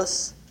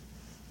thoughtless,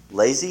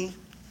 lazy,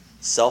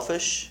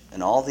 selfish,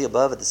 and all the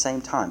above at the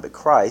same time. But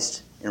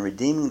Christ, in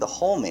redeeming the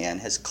whole man,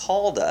 has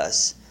called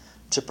us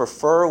to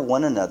prefer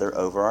one another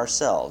over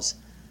ourselves.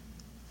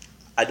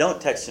 I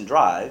don't text and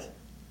drive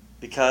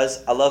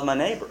because I love my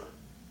neighbor.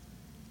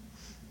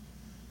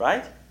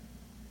 Right?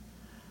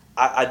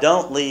 I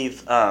don't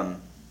leave,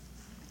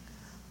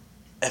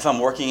 if I'm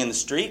working in the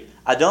street,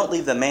 I don't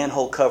leave the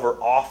manhole cover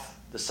off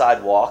the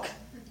sidewalk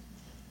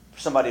for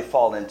somebody to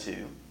fall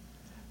into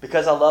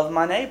because I love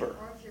my neighbor.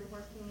 Or if you're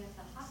working at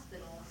the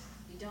hospital,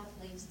 you don't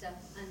leave stuff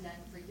undone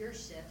for your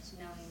shift,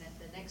 knowing that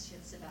the next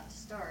shift's about to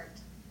start,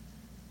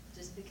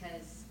 just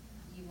because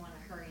you want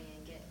to hurry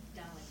and get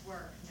done with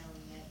work,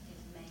 knowing that it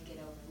may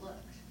get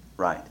overlooked.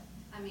 Right.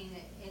 I mean,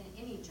 in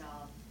any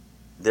job.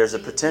 There's a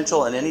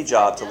potential in any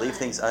job to leave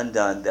things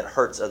undone that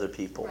hurts other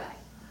people. Right.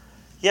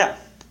 Yeah,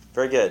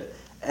 very good.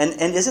 And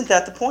isn't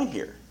that the point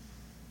here?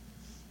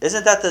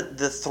 Isn't that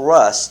the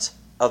thrust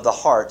of the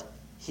heart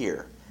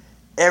here?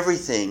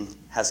 Everything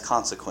has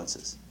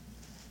consequences.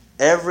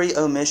 Every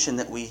omission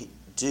that we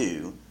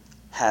do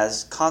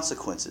has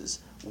consequences.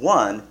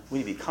 One, we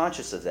need to be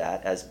conscious of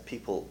that as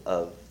people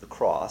of the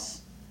cross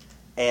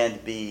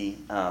and be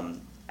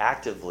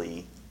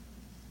actively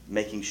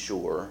making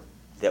sure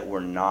that we're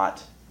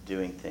not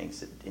doing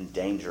things that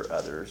endanger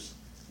others,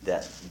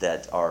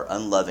 that are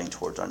unloving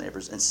towards our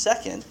neighbors. And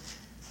second,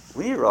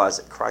 we need to realize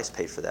that Christ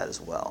paid for that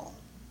as well.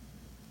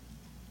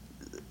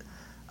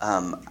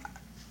 I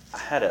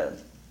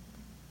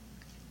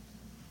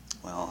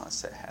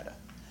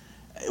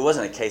it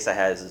wasn't a case I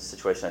had, it was a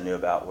situation I knew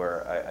about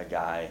where a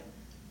guy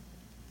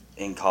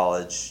in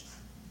college,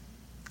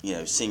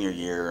 senior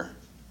year,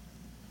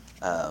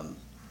 got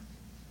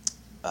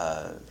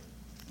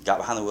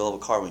behind the wheel of a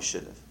car when he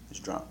shouldn't have. He was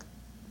drunk.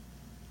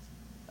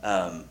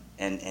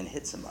 And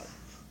hit somebody,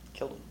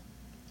 killed him.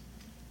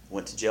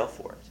 Went to jail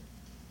for it.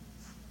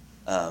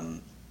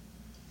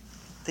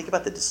 Think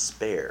about the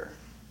despair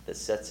that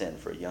sets in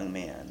for a young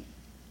man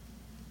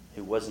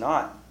who was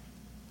not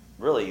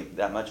really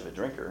that much of a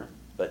drinker,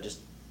 but just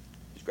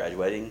was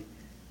graduating,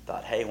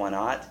 thought, hey, why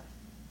not?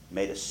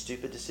 Made a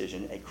stupid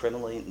decision, a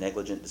criminally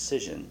negligent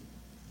decision,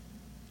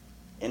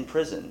 in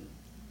prison.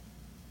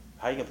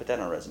 How are you going to put that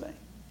on a resume?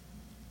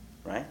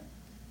 Right?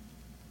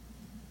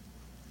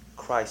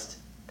 Christ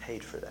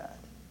paid for that.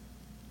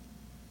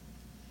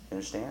 You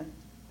understand?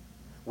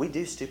 We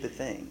do stupid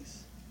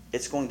things.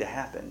 It's going to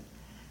happen.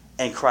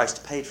 And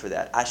Christ paid for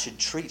that. I should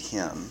treat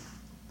him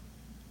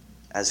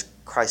as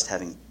Christ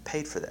having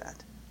paid for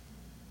that,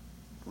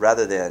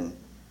 rather than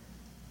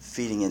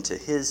feeding into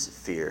his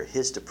fear,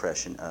 his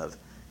depression of,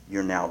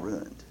 you're now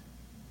ruined.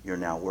 You're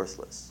now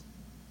worthless.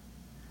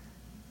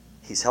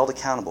 He's held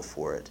accountable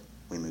for it.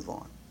 We move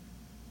on.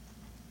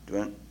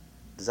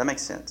 Does that make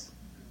sense?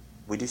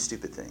 We do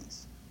stupid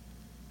things.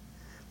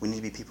 We need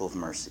to be people of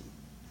mercy.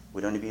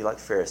 We don't need to be like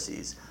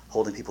Pharisees,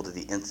 holding people to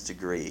the nth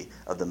degree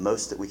of the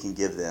most that we can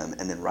give them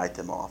and then write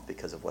them off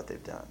because of what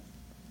they've done.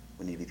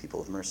 We need to be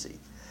people of mercy.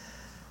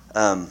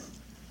 All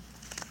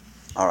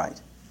right.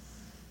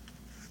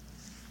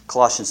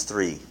 Colossians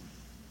 3,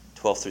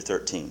 12 through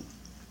 13.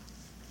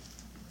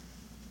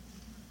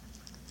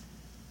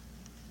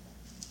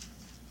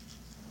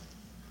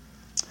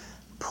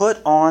 Put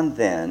on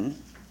then,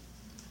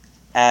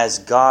 as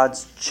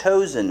God's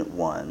chosen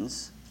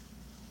ones,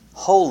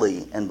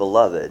 holy and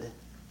beloved,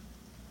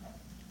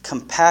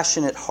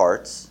 compassionate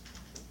hearts,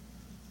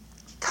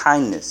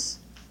 kindness,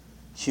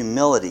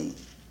 humility,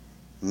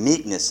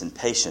 meekness, and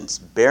patience,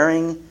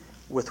 bearing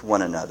with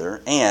one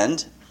another,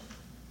 and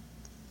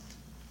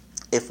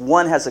if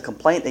one has a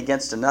complaint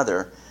against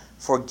another,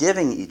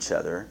 forgiving each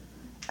other,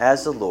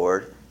 as the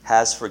Lord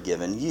has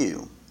forgiven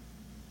you.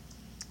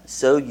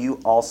 So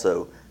you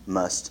also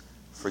must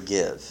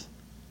forgive.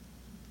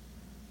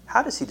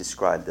 How does he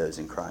describe those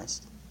in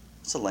Christ?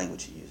 What's the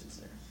language he uses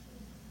there?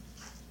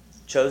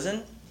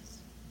 Chosen?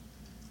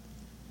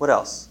 What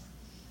else?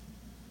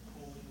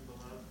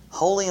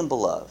 Holy and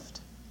beloved.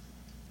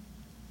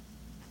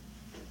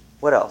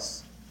 What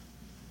else?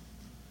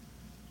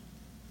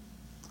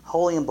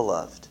 Holy and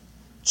beloved.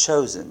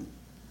 Chosen.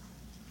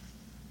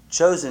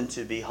 Chosen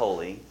to be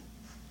holy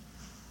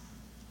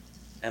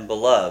and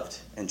beloved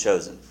and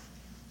chosen.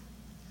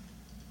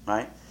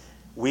 Right?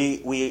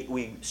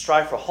 We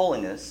strive for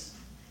holiness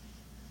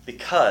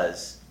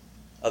because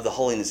of the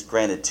holiness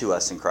granted to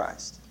us in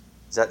Christ.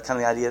 Is that kind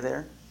of the idea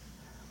there?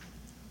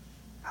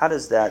 How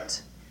does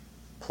that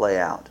play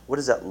out? What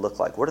does that look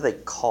like? What are they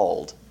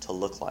called to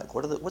look like?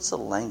 What's the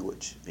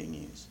language being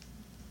used?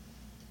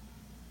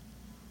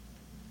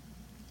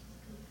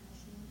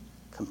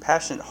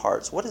 Compassionate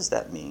hearts. What does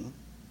that mean?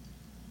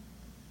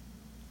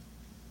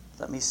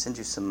 Let me send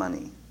you some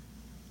money.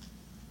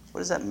 What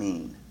does that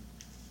mean?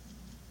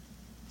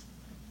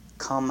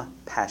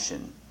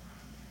 Compassion.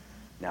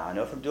 Now, I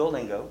know from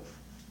Duolingo,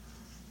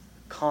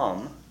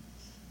 com,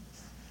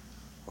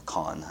 or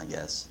con, I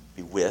guess,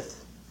 be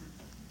with,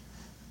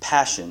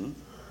 passion.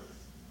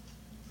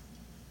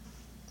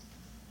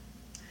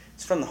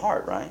 It's from the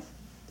heart, right?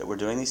 That we're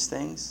doing these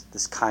things,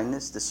 this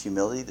kindness, this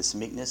humility, this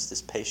meekness,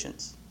 this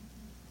patience.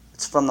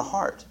 It's from the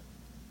heart.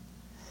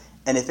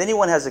 And if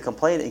anyone has a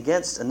complaint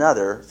against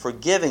another,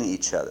 forgiving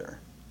each other.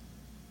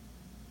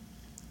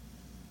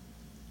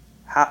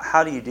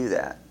 How do you do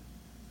that?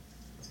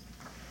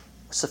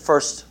 What's the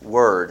first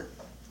word,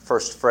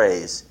 first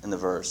phrase in the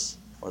verse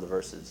or the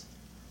verses?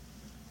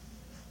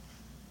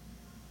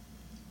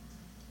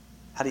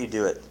 How do you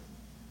do it?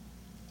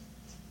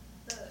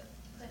 The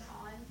put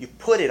on. You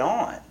put it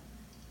on.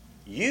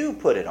 You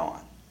put it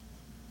on.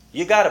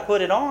 You got to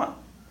put it on.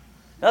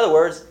 In other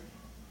words,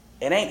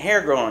 it ain't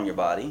hair growing on your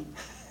body.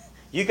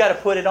 You got to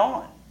put it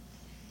on.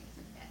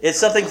 It's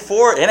something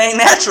for it ain't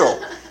natural.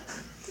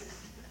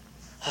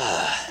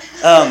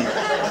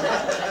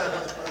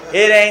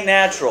 It ain't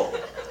natural.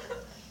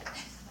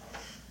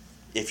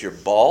 If you're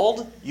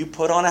bald, you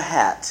put on a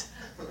hat.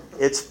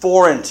 It's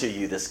foreign to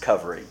you, this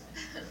covering.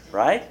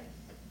 Right?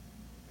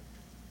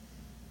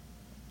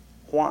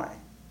 Why?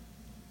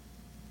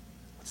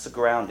 What's the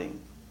grounding?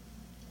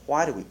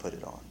 Why do we put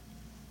it on?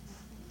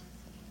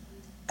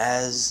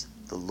 As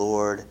the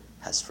Lord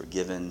has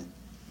forgiven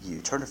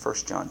you. Turn to 1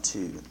 John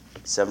 2,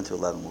 7 to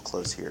 11. We'll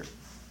close here.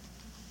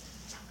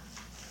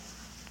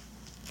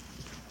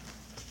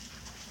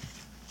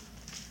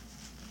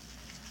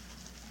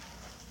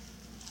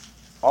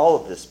 All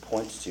of this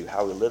points to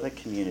how we live in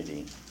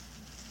community,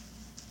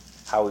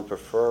 how we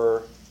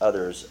prefer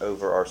others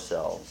over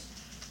ourselves.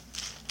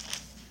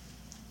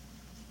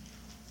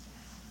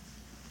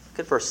 Look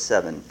at verse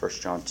 7, 1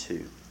 John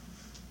 2.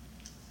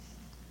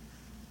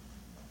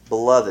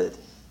 Beloved,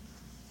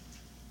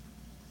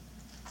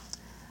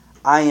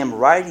 I am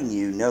writing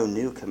you no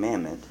new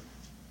commandment,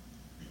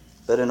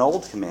 but an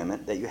old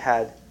commandment that you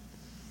had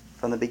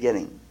from the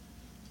beginning.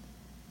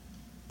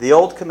 The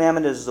old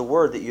commandment is the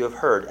word that you have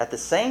heard. At the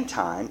same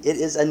time, it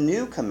is a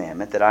new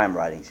commandment that I am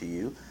writing to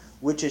you,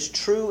 which is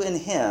true in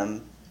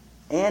him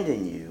and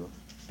in you,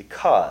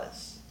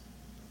 because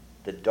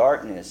the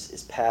darkness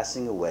is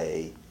passing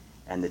away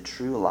and the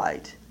true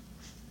light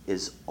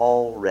is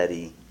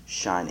already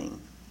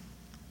shining.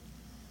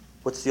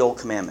 What's the old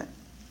commandment?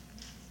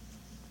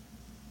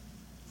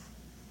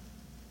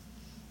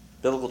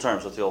 Biblical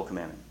terms, what's the old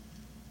commandment?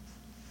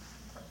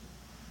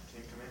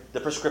 The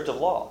prescriptive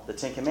law, the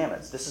Ten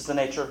Commandments. This is the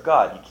nature of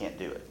God. You can't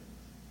do it.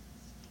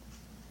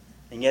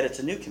 And yet it's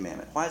a new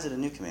commandment. Why is it a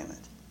new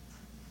commandment?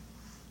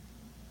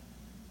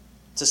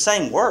 It's the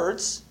same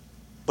words,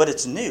 but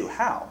it's new.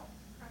 How?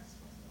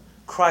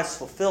 Christ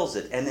fulfills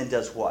it and then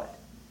does what?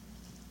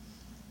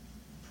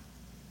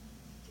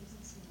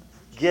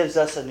 Gives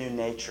us a new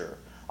nature,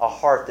 a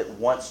heart that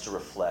wants to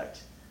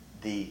reflect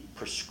the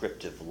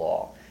prescriptive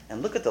law.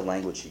 And look at the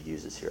language he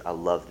uses here. I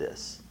love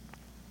this.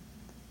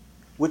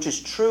 Which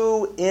is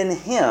true in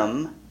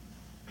him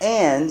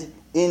and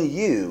in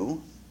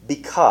you,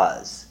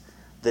 because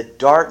the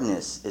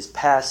darkness is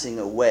passing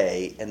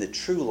away and the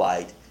true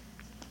light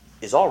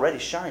is already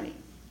shining.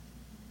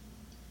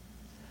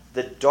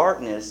 The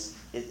darkness,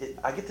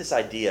 I get this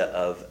idea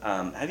of,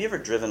 have you ever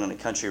driven on a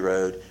country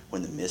road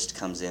when the mist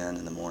comes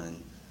in the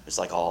morning? It's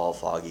like all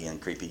foggy and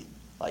creepy,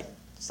 like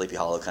Sleepy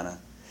Hollow kind of.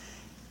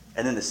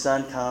 And then the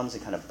sun comes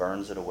and kind of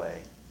burns it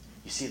away.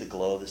 You see the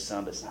glow of the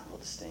sun, but it's not real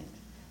distinct.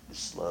 And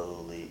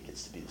slowly it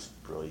gets to be this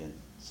brilliant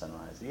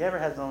sunrise. Have you ever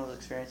had one of those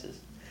experiences?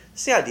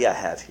 That's the idea I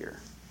have here.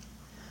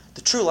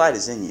 The true light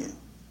is in you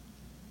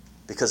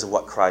because of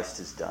what Christ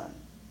has done.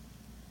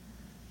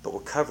 But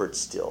we're covered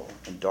still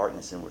in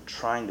darkness, and we're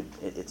trying to,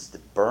 it's the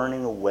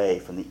burning away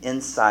from the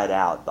inside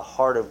out, the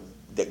heart of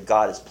that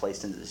God has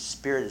placed into the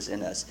Spirit is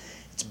in us.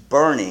 It's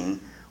burning.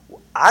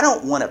 I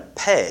don't want to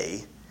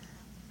pay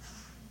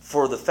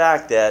for the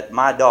fact that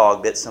my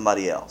dog bit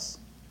somebody else.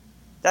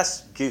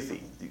 That's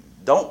goofy.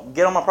 Don't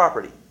get on my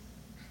property.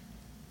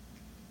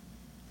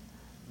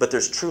 But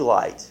there's true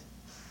light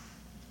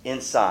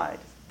inside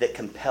that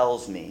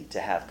compels me to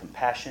have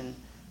compassion,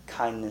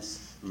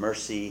 kindness,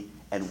 mercy,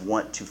 and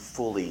want to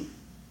fully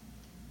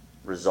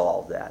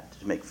resolve that,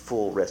 to make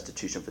full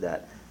restitution for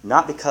that.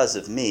 Not because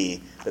of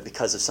me, but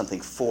because of something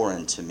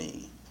foreign to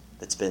me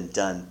that's been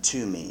done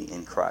to me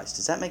in Christ.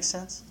 Does that make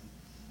sense?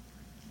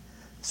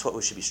 That's what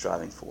we should be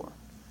striving for.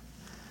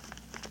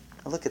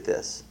 Now look at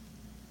this.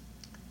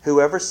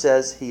 Whoever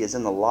says he is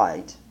in the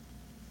light,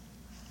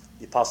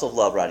 the Apostle of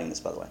Love writing this,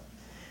 by the way.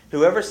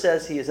 Whoever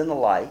says he is in the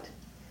light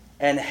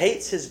and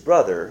hates his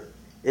brother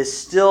is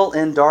still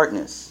in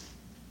darkness.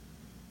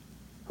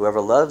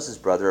 Whoever loves his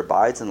brother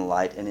abides in the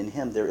light, and in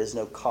him there is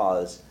no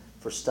cause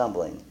for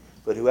stumbling.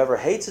 But whoever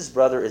hates his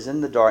brother is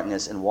in the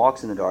darkness and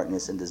walks in the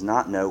darkness and does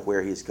not know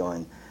where he is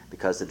going,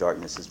 because the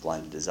darkness has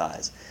blinded his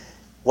eyes.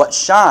 What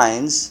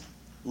shines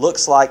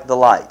looks like the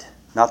light,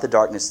 not the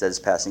darkness that is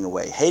passing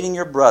away. Hating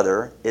your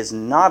brother is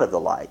not of the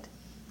light.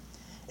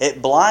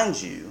 It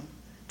blinds you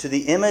to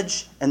the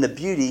image and the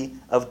beauty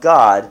of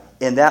God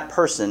in that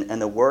person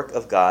and the work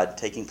of God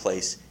taking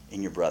place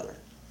in your brother.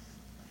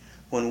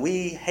 When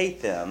we hate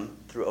them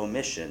through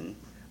omission,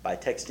 by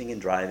texting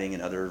and driving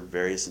and other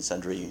various and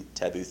sundry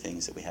taboo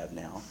things that we have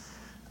now,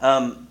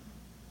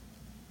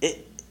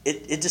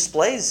 it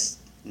displays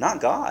not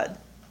God,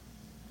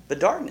 but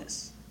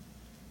darkness.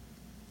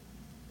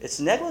 It's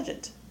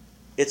negligent.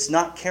 It's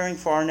not caring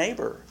for our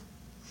neighbor.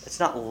 It's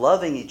not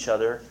loving each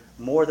other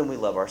more than we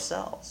love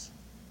ourselves.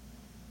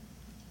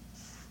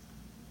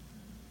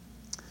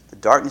 The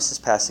darkness is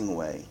passing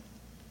away,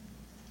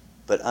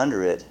 but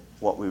under it,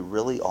 what we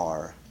really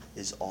are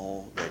is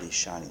already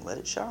shining. Let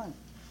it shine.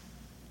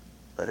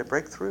 Let it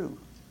break through.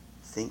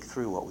 Think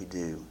through what we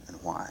do and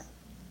why.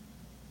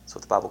 That's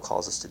what the Bible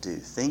calls us to do.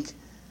 Think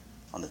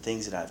on the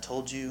things that I have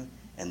told you,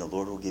 and the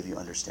Lord will give you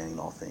understanding in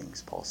all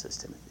things, Paul says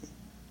to Timothy.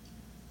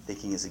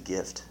 Thinking is a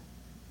gift.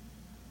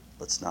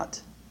 Let's not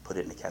put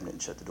it in a cabinet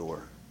and shut the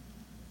door.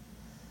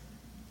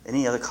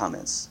 Any other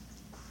comments?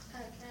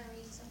 Can I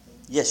read something?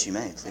 Yes, you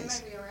may, It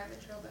please. might be a rabbit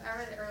trail, but I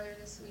read it earlier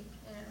this week,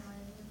 and it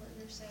reminded me of what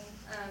you're saying.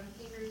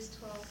 Hebrews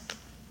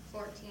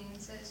 12:14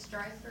 says,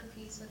 "Strive for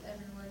peace with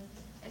everyone,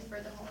 and for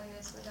the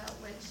holiness without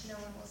which no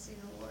one will see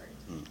the Lord.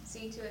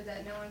 See to it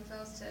that no one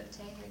fails to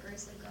obtain the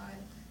grace of God,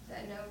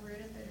 that no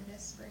root of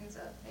bitterness springs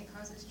up and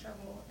causes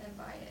trouble, and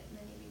by it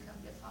many become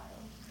defiled."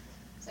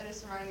 So it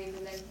just reminded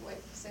me of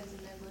the sense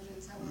of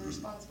negligence, how we're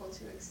responsible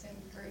to extend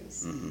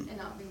grace and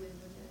not be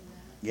negligent in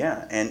that.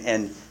 Yeah,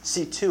 and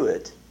see to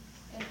it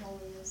And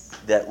holiness.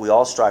 that we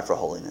all strive for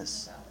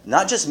holiness.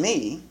 Not just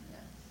me, Yeah.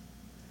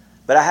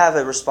 but I have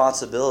a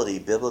responsibility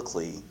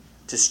biblically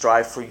to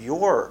strive for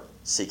your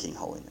seeking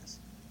holiness,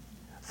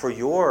 for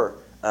your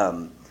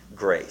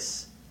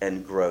grace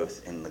and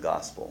growth in the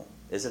gospel.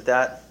 Isn't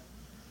that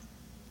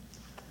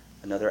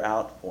another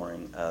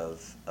outpouring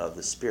of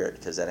the Spirit?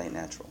 Because that ain't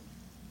natural.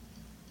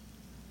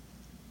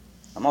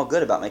 I'm all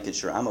good about making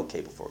sure I'm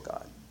okay before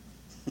God.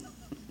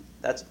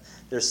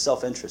 There's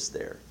self-interest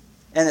there.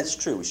 And it's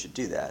true, we should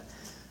do that.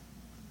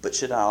 But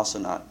should I also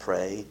not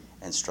pray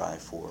and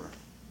strive for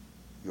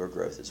your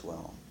growth as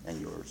well,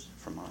 and yours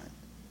for mine?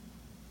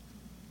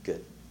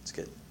 Good. It's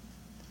good.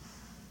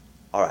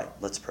 All right,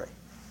 let's pray.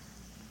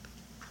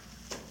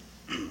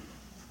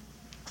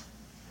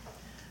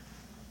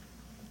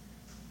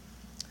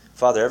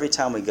 Father, every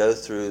time we go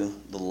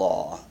through the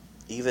law,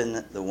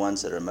 even the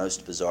ones that are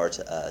most bizarre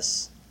to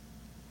us,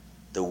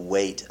 the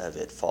weight of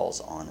it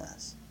falls on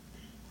us.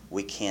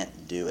 We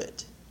can't do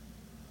it.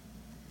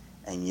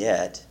 And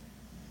yet,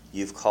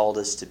 you've called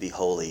us to be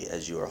holy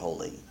as you are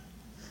holy,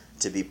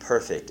 to be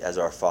perfect as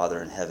our Father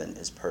in heaven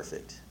is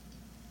perfect.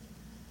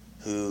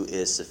 Who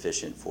is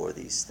sufficient for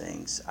these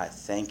things? I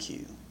thank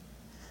you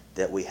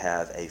that we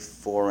have a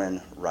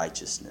foreign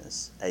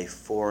righteousness, a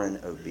foreign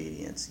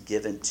obedience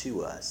given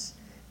to us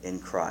in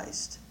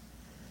Christ.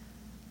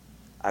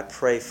 I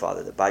pray,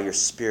 Father, that by your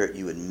Spirit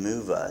you would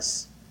move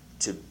us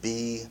to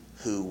be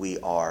who we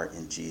are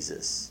in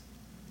Jesus.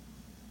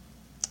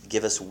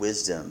 Give us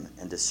wisdom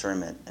and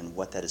discernment and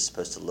what that is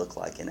supposed to look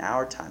like in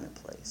our time and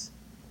place,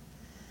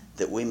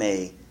 that we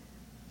may,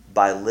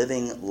 by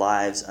living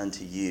lives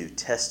unto you,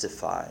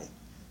 testify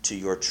to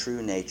your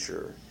true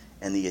nature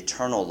and the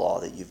eternal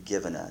law that you've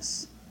given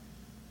us.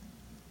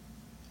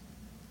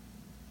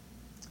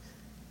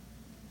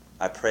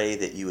 I pray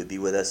that you would be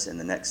with us in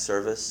the next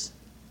service.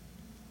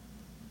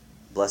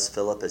 Bless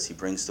Philip as he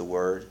brings the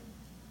word.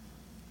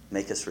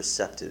 Make us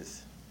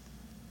receptive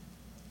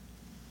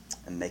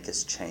and make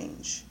us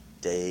change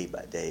day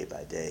by day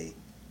by day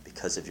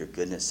because of your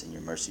goodness and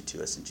your mercy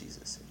to us in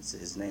Jesus. In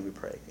his name we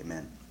pray.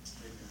 Amen.